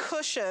have that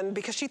cushion,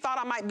 because she thought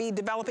I might be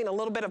developing a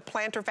little bit of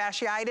plantar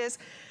fasciitis.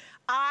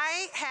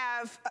 I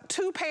have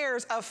 2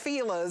 pairs of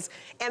Fila's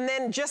and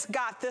then just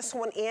got this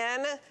one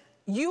in.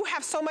 You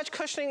have so much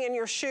cushioning in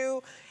your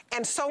shoe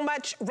and so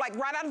much, like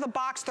right out of the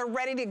box, they're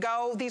ready to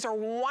go. These are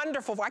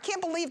wonderful. I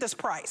can't believe this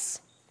price.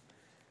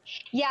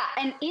 Yeah,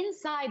 and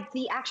inside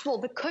the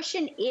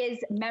cushion is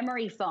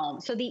memory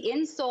foam. So the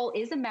insole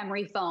is a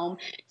memory foam.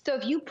 So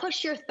if you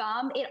push your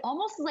thumb, it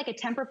almost is like a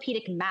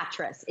Tempur-Pedic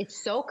mattress.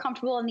 It's so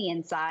comfortable on the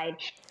inside.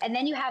 And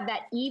then you have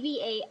that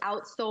EVA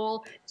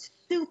outsole,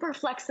 super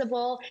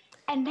flexible.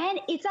 And then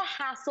it's a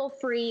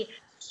hassle-free,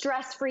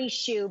 stress-free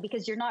shoe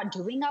because you're not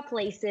doing up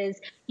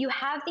laces. You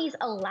have these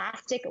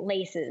elastic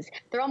laces.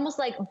 They're almost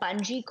like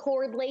bungee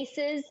cord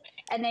laces.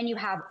 And then you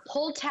have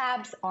pull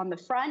tabs on the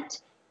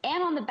front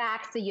and on the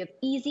back, so you have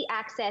easy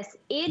access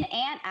in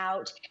and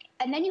out.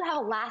 And then you have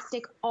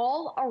elastic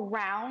all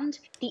around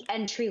the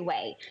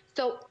entryway.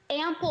 So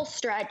ample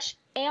stretch,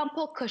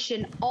 ample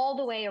cushion all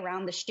the way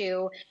around the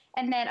shoe.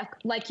 And then,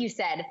 like you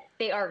said,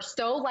 they are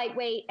so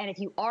lightweight. And if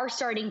you are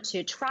starting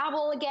to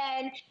travel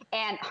again,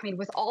 and I mean,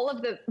 with all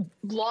of the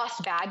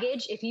lost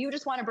baggage, if you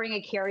just want to bring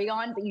a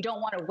carry-on, but you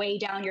don't want to weigh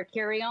down your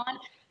carry-on,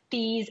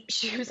 these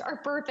shoes are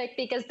perfect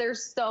because they're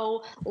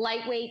so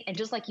lightweight. And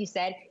just like you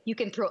said, you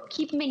can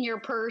keep them in your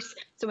purse.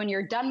 So when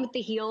you're done with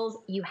the heels,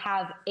 you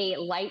have a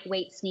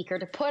lightweight sneaker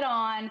to put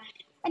on.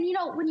 And you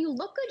know, when you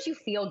look good, you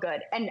feel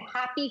good. And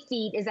happy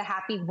feet is a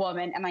happy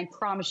woman. And I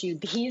promise you,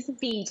 these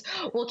feet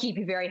will keep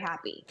you very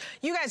happy.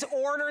 You guys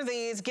order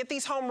these, get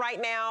these home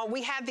right now.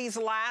 We had these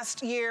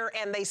last year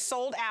and they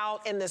sold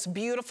out in this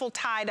beautiful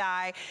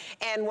tie-dye.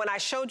 And when I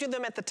showed you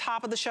them at the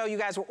top of the show, you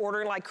guys were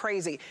ordering like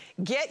crazy.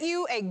 Get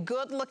you a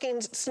good looking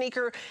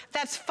sneaker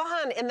that's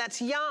fun and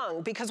that's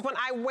young, because when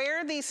I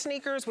wear these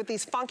sneakers with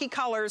these funky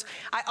colors,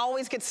 I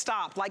always get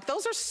stopped. Like,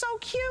 those are so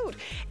cute.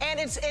 And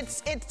it's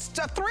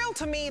a thrill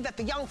to me that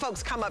the young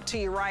folks come up to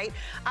you, right?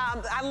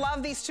 I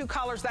love these 2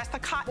 colors. That's the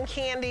cotton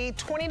candy,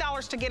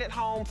 $20 to get it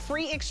home,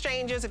 free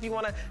exchanges if you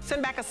want to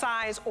send back a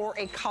size or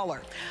a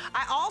color.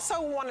 I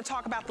also want to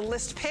talk about the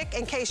list pick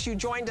in case you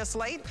joined us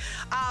late.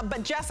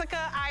 But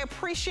Jessica, I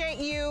appreciate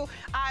you.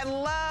 I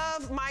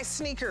love my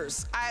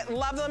sneakers. I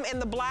love them in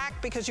the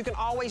black because you can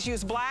always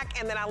use black,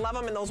 and then I love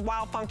them in those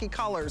wild funky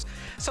colors.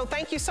 So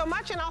thank you so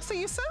much, and I'll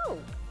see you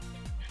soon.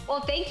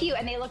 Well, thank you,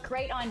 and they look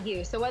great on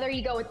you. So whether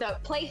you go with the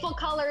playful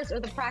colors or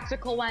the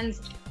practical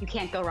ones, you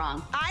can't go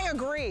wrong. I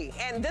agree,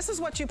 and this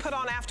is what you put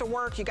on after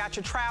work. You got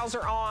your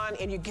trouser on,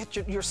 and you get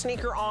your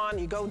sneaker on.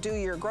 You go do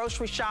your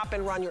grocery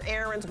shopping, run your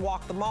errands,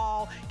 walk the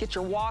mall, get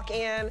your walk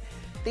in.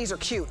 These are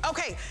cute.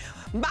 Okay,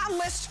 my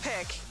list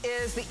pick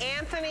is the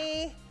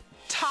Anthony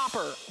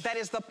topper. That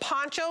is the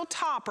poncho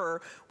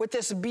topper with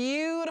this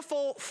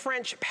beautiful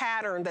French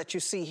pattern that you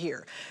see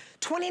here.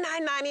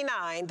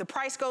 $29.99, the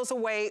price goes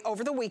away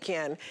over the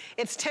weekend.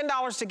 It's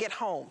 $10 to get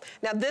home.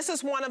 Now this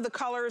is one of the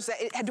colors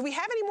that, do we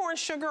have any more in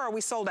sugar, or are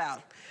we sold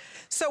out?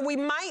 So we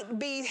might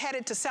be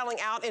headed to selling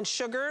out in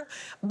sugar,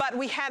 but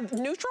we had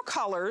neutral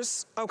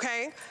colors,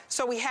 okay?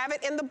 So we have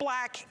it in the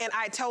black, and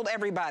I told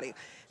everybody,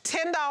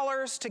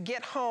 $10 to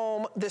get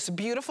home this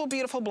beautiful,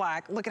 beautiful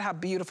black. Look at how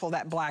beautiful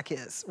that black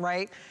is,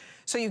 right?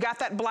 So you got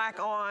that black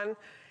on,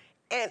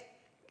 and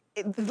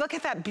look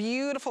at that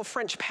beautiful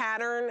French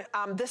pattern.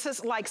 This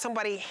is like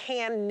somebody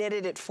hand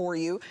knitted it for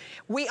you.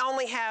 We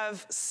only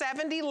have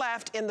 70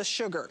 left in the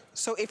sugar.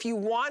 So if you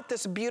want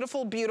this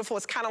beautiful, beautiful,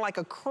 it's kind of like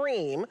a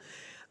cream,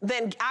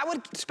 then I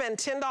would spend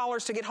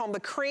 $10 to get home the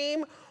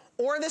cream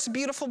or this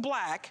beautiful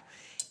black,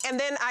 and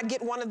then I'd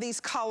get one of these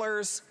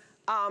colors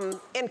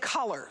in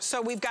color.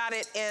 So we've got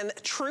it in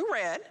true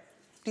red.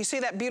 Do you see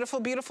that beautiful,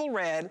 beautiful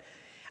red?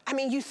 I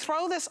mean, you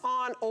throw this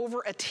on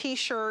over a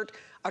t-shirt,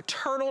 a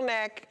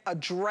turtleneck, a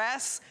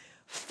dress,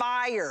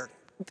 fire.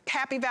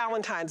 Happy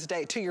Valentine's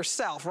Day to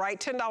yourself, right?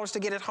 $10 to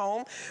get it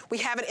home. We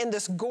have it in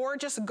this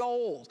gorgeous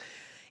gold.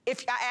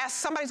 If I ask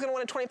somebody's gonna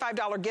win a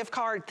 $25 gift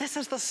card, this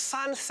is the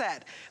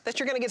sunset that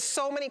you're gonna get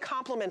so many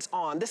compliments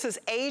on. This is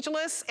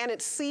ageless and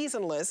it's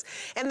seasonless.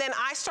 And then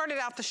I started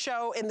out the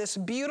show in this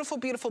beautiful,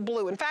 beautiful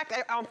blue. In fact,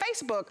 on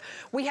Facebook,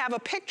 we have a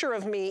picture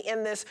of me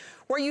in this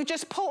where you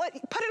just put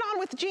it on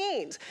with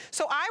jeans.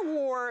 So I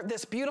wore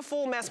this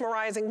beautiful,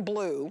 mesmerizing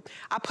blue.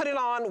 I put it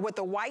on with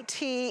a white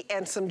tee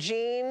and some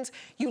jeans.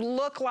 You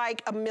look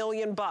like $1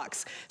 million.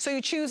 So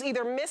you choose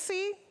either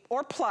Missy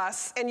or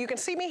Plus, and you can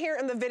see me here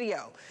in the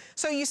video.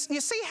 So you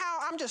see how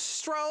I'm just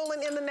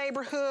strolling in the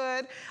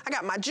neighborhood. I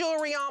got my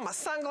jewelry on, my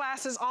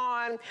sunglasses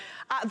on.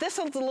 This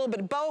is a little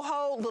bit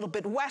boho, a little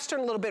bit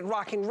Western, a little bit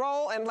rock and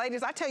roll. And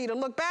ladies, I tell you to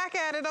look back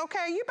at it,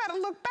 okay? You better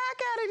look back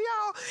at it,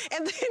 y'all.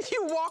 And then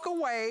you walk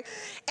away.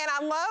 And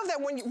I love that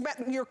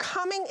when you're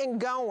coming and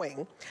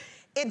going,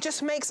 it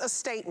just makes a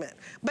statement.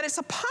 But it's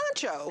a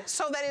poncho,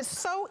 so that it's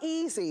so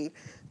easy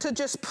to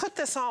just put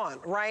this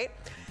on, right?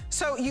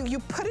 So you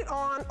put it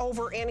on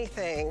over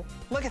anything.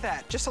 Look at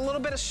that, just a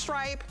little bit of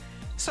stripe.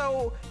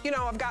 So, you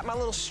know, I've got my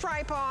little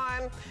stripe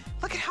on.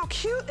 Look at how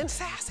cute and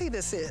sassy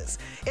this is.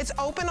 It's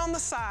open on the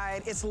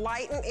side, it's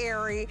light and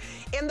airy.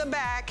 In the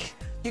back,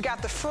 you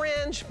got the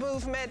fringe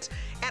movement,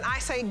 and I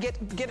say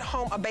get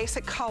home a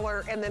basic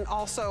color, and then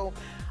also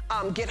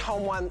get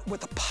home one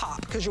with a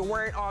pop, because you'll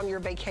wear it on your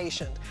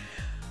vacation.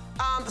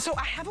 So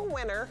I have a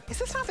winner. Is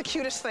this not the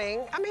cutest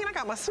thing? I mean, I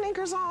got my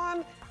sneakers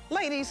on.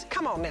 Ladies,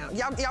 come on now.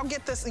 Y'all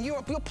get this.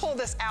 You'll pull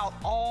this out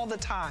all the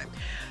time.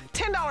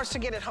 $10 to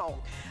get it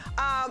home.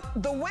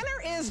 The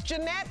winner is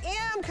Jeanette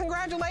M.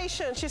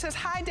 Congratulations. She says,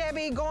 hi,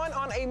 Debbie. Going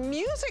on a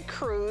music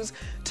cruise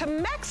to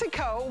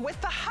Mexico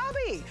with the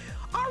hubby.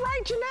 All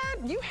right,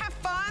 Jeanette, you have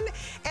fun,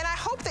 and I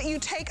hope that you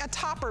take a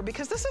topper,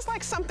 because this is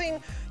like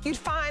something you'd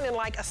find in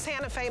like a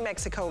Santa Fe,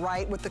 Mexico,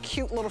 right, with the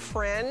cute little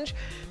fringe.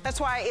 That's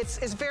why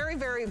it's very,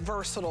 very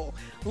versatile.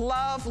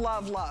 Love,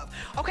 love, love.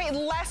 Okay,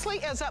 Leslie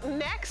is up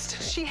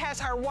next. She has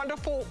her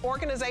wonderful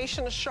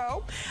organization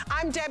show.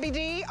 I'm Debbie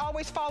D.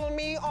 Always follow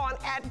me on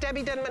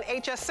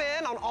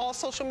 @DebbieDenman_HSN on all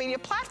social media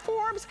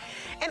platforms,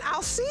 and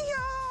I'll see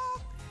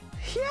y'all.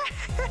 Yeah.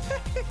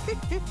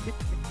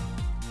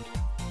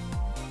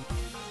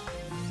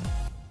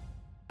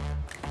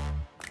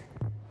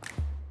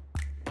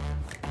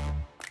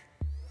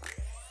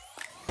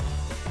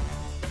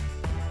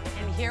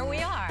 Here we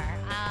are,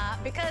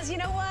 because you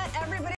know what, everybody